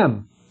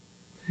Shem.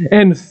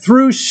 And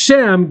through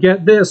Shem,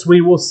 get this,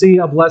 we will see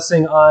a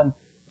blessing on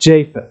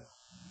Japheth.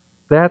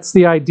 That's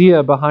the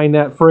idea behind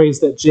that phrase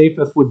that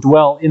Japheth would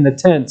dwell in the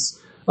tents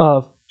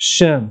of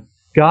Shem.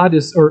 God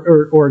is,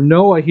 or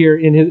Noah here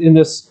in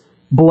this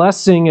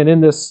blessing and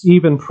in this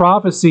even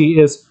prophecy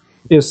is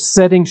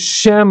setting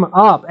Shem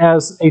up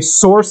as a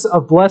source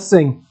of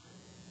blessing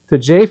to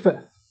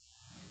Japheth,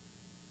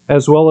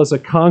 as well as a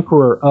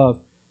conqueror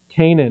of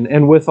Canaan.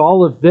 And with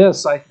all of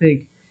this, I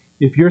think,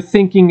 if you're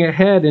thinking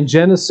ahead in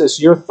Genesis,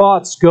 your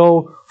thoughts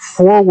go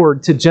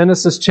forward to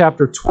Genesis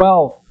chapter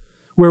 12,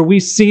 where we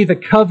see the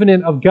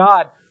covenant of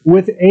God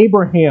with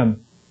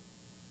Abraham.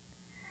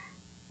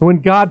 When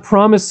God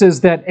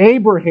promises that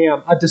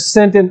Abraham, a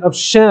descendant of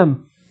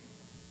Shem,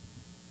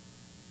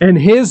 and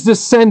his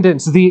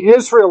descendants, the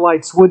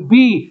Israelites, would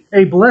be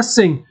a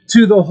blessing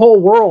to the whole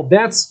world.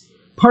 That's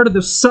part of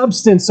the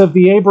substance of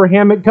the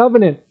Abrahamic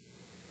covenant.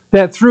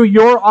 That through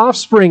your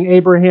offspring,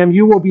 Abraham,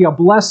 you will be a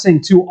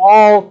blessing to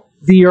all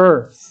the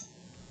earth.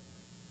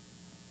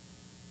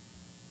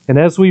 And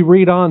as we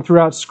read on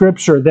throughout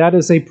Scripture, that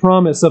is a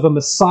promise of a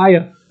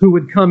Messiah who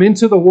would come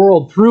into the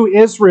world through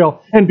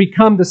Israel and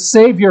become the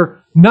Savior,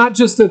 not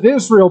just of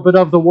Israel, but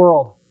of the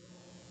world.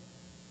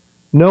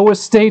 Noah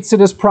states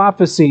it as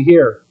prophecy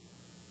here.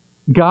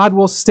 God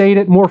will state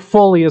it more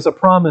fully as a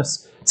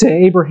promise to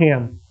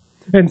Abraham.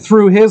 And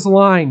through his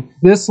line,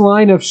 this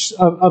line of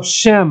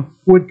Shem,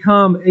 would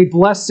come a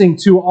blessing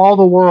to all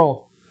the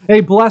world.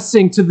 A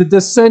blessing to the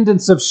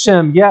descendants of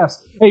Shem,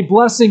 yes. A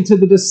blessing to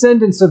the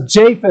descendants of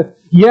Japheth,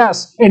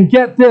 yes. And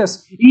get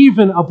this,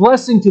 even a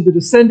blessing to the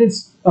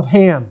descendants of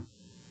Ham.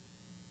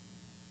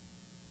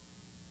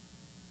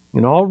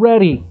 And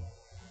already,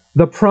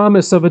 the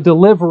promise of a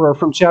deliverer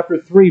from chapter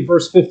 3,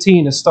 verse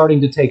 15 is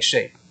starting to take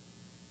shape.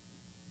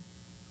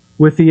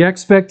 With the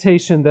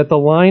expectation that the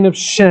line of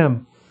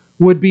Shem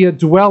would be a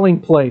dwelling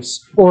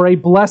place or a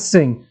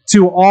blessing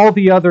to all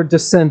the other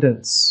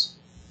descendants.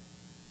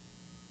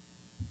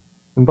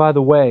 And by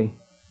the way,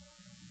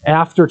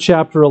 after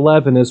chapter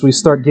 11, as we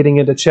start getting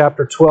into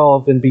chapter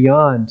 12 and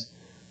beyond,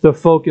 the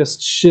focus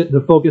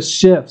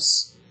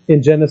shifts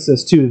in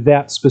Genesis to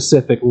that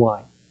specific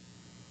line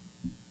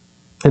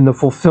and the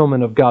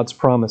fulfillment of God's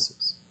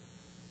promises.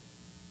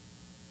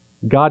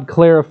 God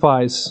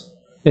clarifies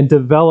and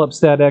develops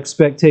that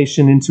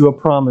expectation into a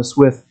promise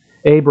with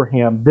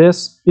Abraham.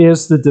 This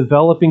is the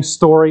developing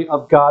story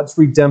of God's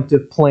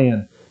redemptive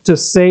plan, to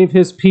save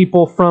his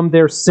people from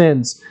their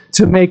sins,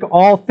 to make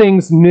all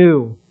things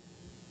new.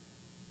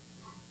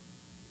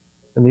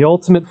 And the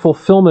ultimate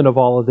fulfillment of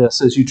all of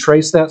this, as you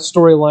trace that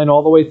storyline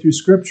all the way through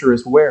Scripture,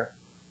 is where?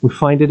 We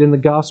find it in the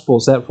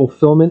Gospels. That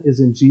fulfillment is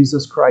in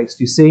Jesus Christ.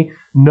 You see,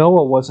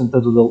 Noah wasn't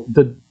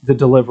the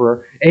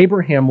deliverer.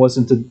 Abraham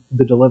wasn't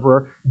the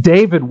deliverer.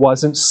 David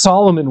wasn't.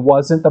 Solomon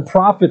wasn't. The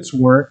prophets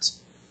weren't.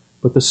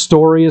 But the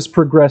story is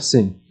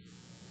progressing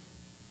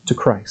to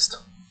Christ,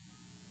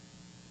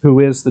 who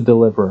is the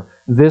deliverer.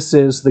 This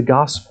is the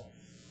gospel.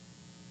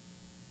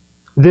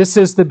 This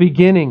is the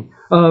beginning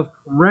of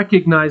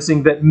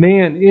recognizing that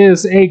man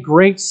is a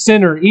great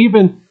sinner.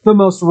 Even the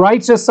most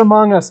righteous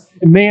among us,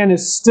 man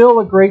is still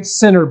a great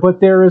sinner, but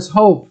there is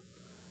hope.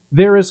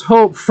 There is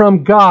hope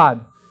from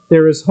God.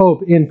 There is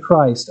hope in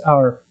Christ,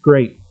 our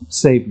great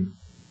Savior.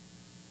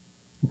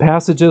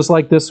 Passages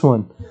like this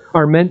one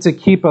are meant to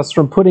keep us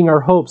from putting our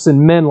hopes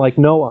in men like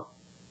Noah.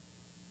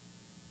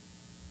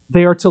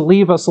 They are to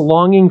leave us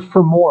longing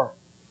for more.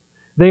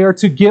 They are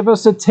to give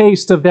us a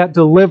taste of that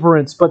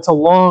deliverance, but to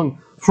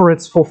long for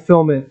its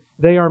fulfillment.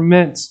 They are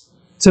meant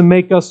to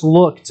make us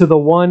look to the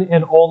one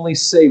and only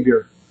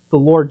Savior, the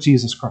Lord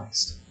Jesus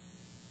Christ.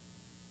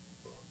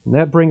 And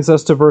that brings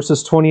us to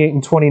verses 28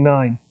 and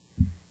 29,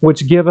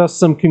 which give us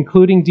some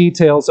concluding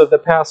details of the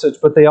passage,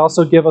 but they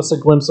also give us a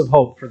glimpse of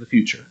hope for the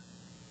future.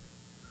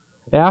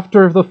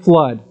 After the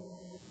flood,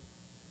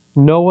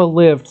 Noah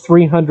lived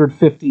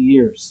 350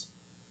 years.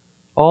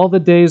 All the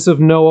days of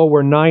Noah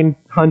were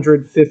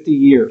 950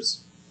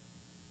 years.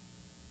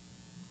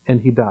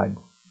 And he died.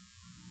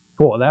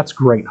 Well, that's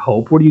great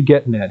hope. What are you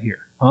getting at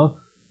here? Huh?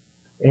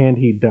 And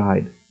he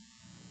died.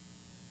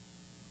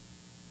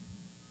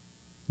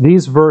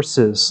 These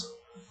verses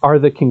are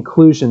the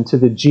conclusion to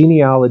the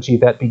genealogy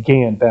that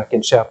began back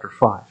in chapter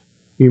 5.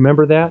 You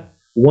remember that?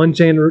 One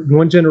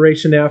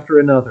generation after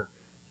another.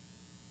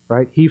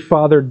 Right? He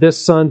fathered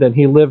this son, then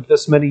he lived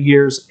this many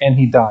years, and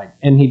he died,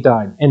 and he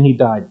died, and he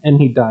died,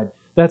 and he died.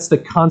 That's the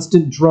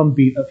constant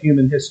drumbeat of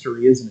human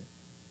history, isn't it?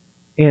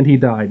 And he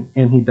died,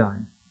 and he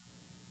died.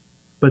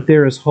 But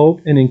there is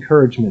hope and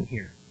encouragement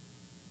here.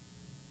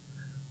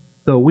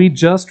 Though we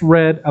just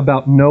read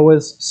about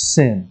Noah's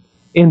sin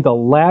in the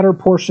latter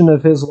portion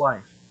of his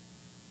life,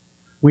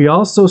 we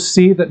also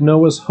see that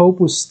Noah's hope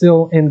was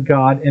still in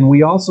God, and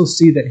we also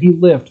see that he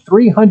lived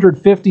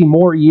 350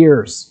 more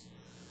years.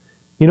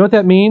 You know what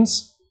that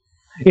means?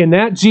 In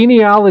that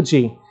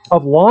genealogy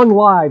of long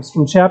lives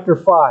from chapter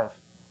 5,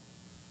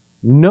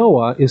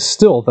 Noah is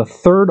still the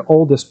third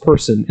oldest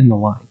person in the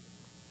line.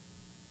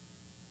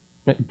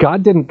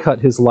 God didn't cut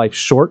his life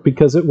short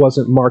because it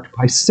wasn't marked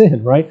by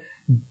sin, right?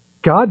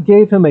 God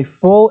gave him a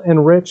full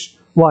and rich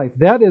life.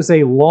 That is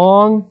a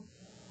long,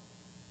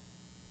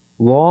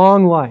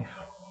 long life.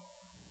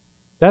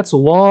 That's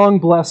long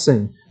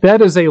blessing.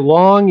 That is a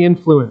long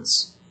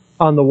influence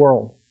on the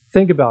world.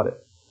 Think about it.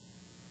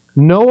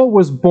 Noah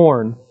was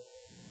born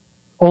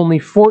only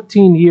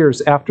 14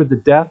 years after the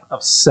death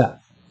of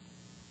Seth.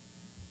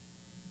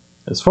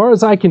 As far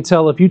as I can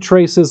tell, if you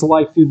trace his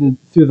life through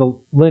the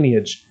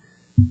lineage,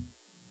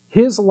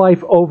 his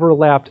life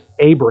overlapped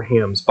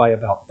Abraham's by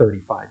about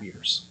 35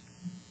 years.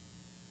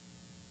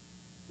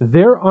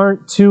 There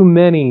aren't too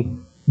many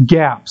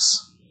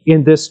gaps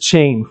in this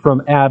chain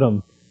from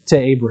Adam to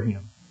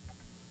Abraham.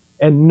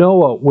 And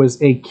Noah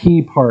was a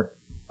key part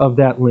of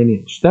that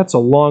lineage. That's a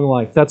long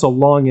life. That's a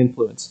long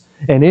influence.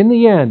 And in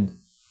the end,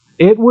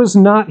 it was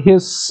not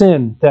his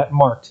sin that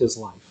marked his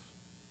life,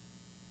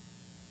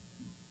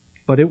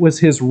 but it was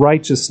his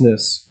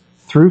righteousness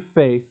through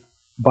faith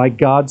by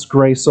God's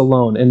grace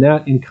alone. And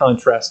that in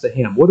contrast to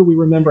Ham. What do we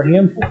remember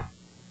Ham for?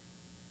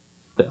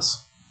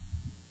 This.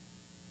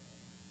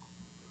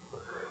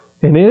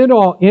 And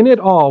in it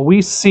all,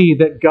 we see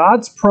that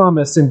God's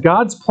promise and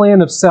God's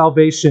plan of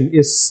salvation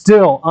is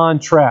still on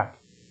track.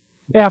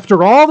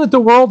 After all that the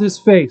world has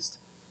faced,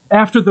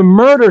 after the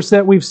murders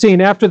that we've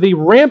seen, after the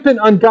rampant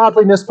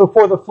ungodliness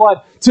before the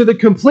flood, to the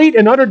complete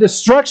and utter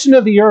destruction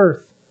of the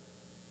earth,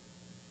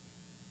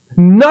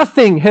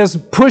 nothing has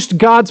pushed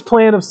God's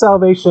plan of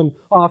salvation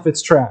off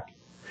its track.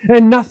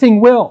 And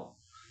nothing will.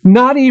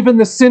 Not even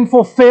the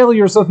sinful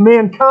failures of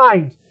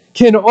mankind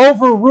can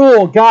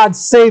overrule God's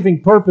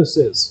saving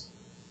purposes.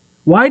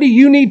 Why do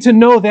you need to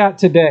know that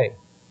today?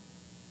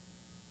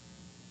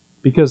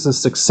 Because the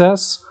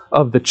success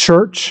of the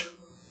church,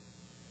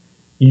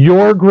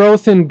 your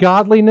growth in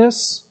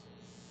godliness,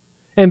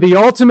 and the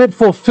ultimate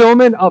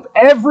fulfillment of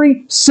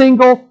every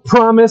single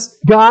promise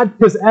God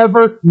has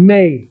ever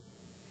made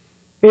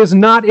is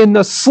not in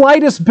the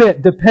slightest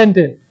bit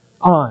dependent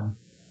on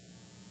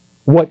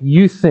what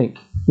you think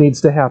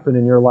needs to happen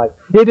in your life.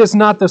 It is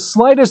not the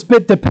slightest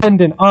bit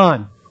dependent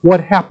on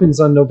what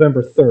happens on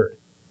November 3rd.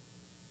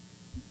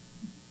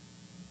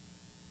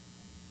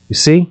 You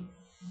see?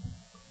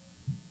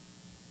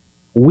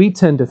 We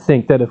tend to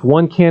think that if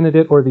one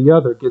candidate or the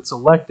other gets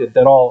elected,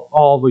 that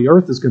all the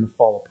earth is going to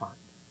fall apart.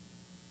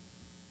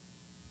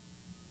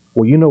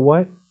 Well, you know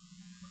what?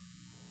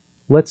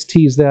 Let's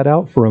tease that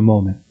out for a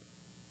moment.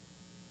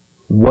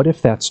 What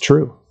if that's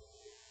true?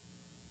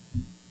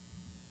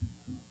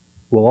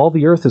 Well, all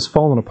the earth has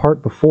fallen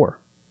apart before,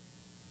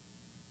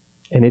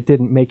 and it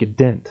didn't make a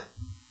dent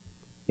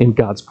in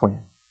God's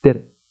plan, did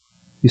it?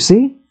 You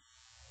see?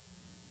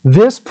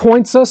 This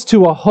points us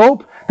to a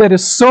hope that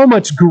is so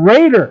much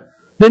greater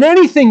than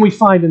anything we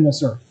find in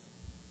this earth,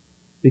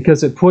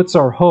 because it puts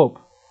our hope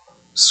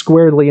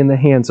squarely in the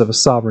hands of a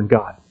sovereign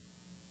God.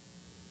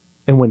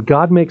 And when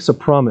God makes a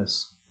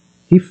promise,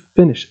 He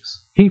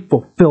finishes. He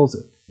fulfills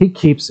it. He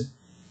keeps it.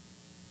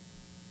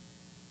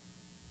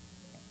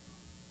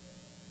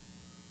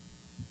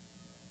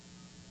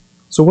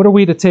 So what are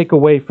we to take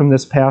away from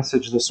this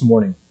passage this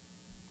morning?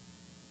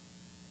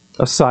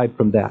 Aside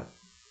from that.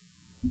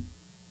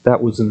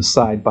 That was an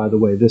aside, by the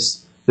way.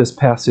 This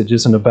passage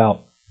isn't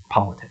about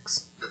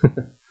politics.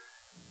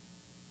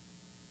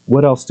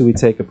 What else do we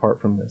take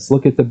apart from this?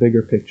 Look at the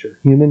bigger picture.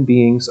 Human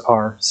beings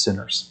are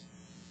sinners.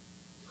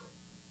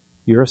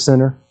 You're a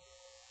sinner.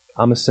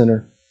 I'm a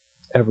sinner.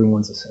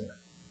 Everyone's a sinner.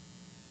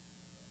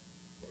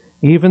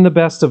 Even the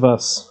best of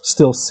us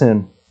still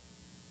sin.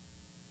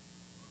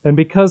 And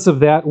because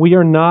of that, we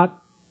are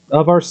not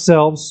of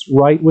ourselves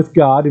right with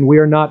God, and we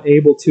are not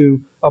able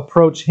to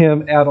approach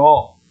Him at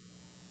all.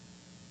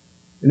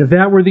 And if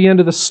that were the end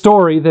of the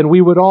story, then we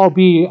would all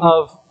be,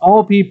 of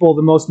all people,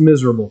 the most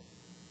miserable,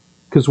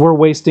 because we're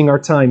wasting our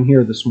time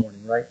here this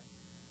morning, right?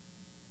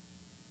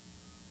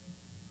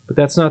 But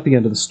that's not the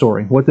end of the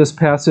story. What this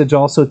passage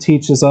also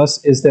teaches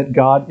us is that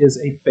God is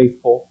a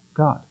faithful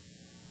God.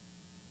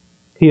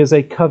 He is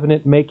a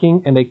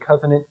covenant-making and a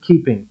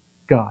covenant-keeping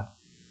God.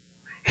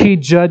 He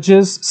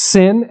judges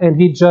sin and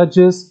He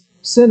judges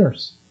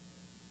sinners.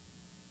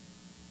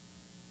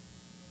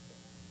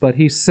 But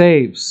He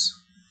saves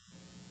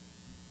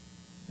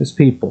His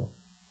people.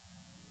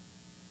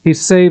 He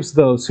saves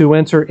those who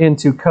enter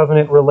into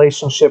covenant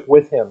relationship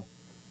with Him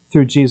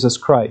through Jesus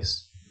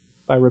Christ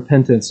by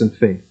repentance and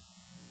faith.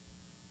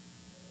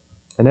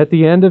 And at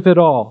the end of it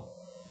all,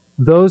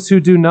 those who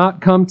do not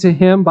come to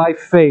Him by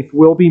faith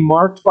will be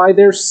marked by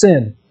their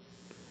sin,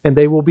 and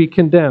they will be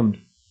condemned.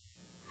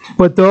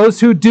 But those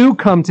who do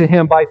come to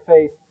Him by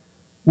faith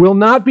will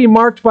not be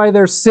marked by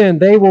their sin.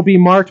 They will be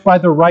marked by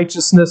the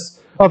righteousness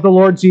of the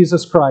Lord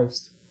Jesus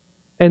Christ,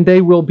 and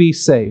they will be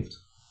saved.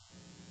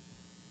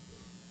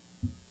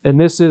 And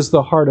this is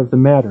the heart of the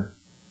matter.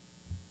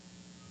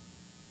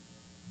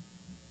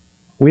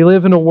 We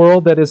live in a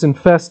world that is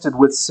infested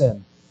with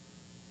sin.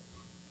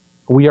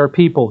 We are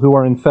people who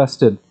are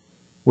infested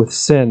with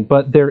sin,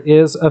 but there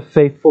is a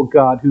faithful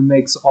God who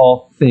makes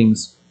all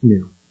things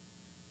new.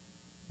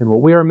 And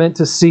what we are meant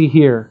to see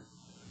here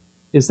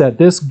is that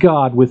this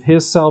God, with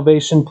His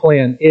salvation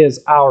plan,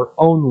 is our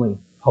only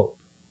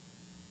hope.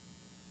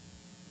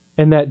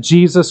 And that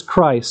Jesus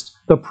Christ,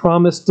 the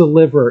promised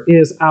deliverer,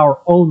 is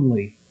our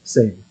only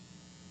Savior.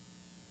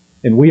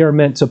 And we are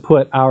meant to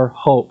put our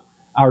hope,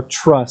 our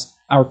trust,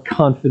 our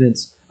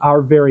confidence,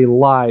 our very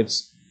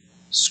lives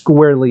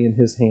squarely in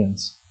His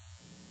hands.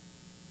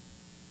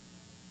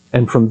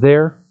 And from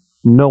there,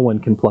 no one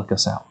can pluck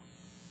us out.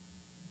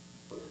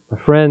 My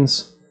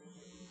friends,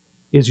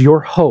 is your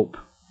hope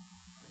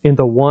in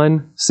the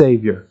one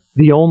Savior,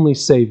 the only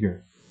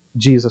Savior,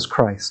 Jesus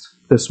Christ,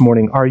 this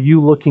morning? Are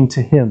you looking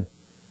to Him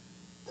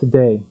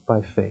today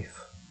by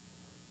faith?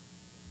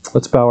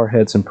 Let's bow our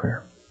heads in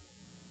prayer.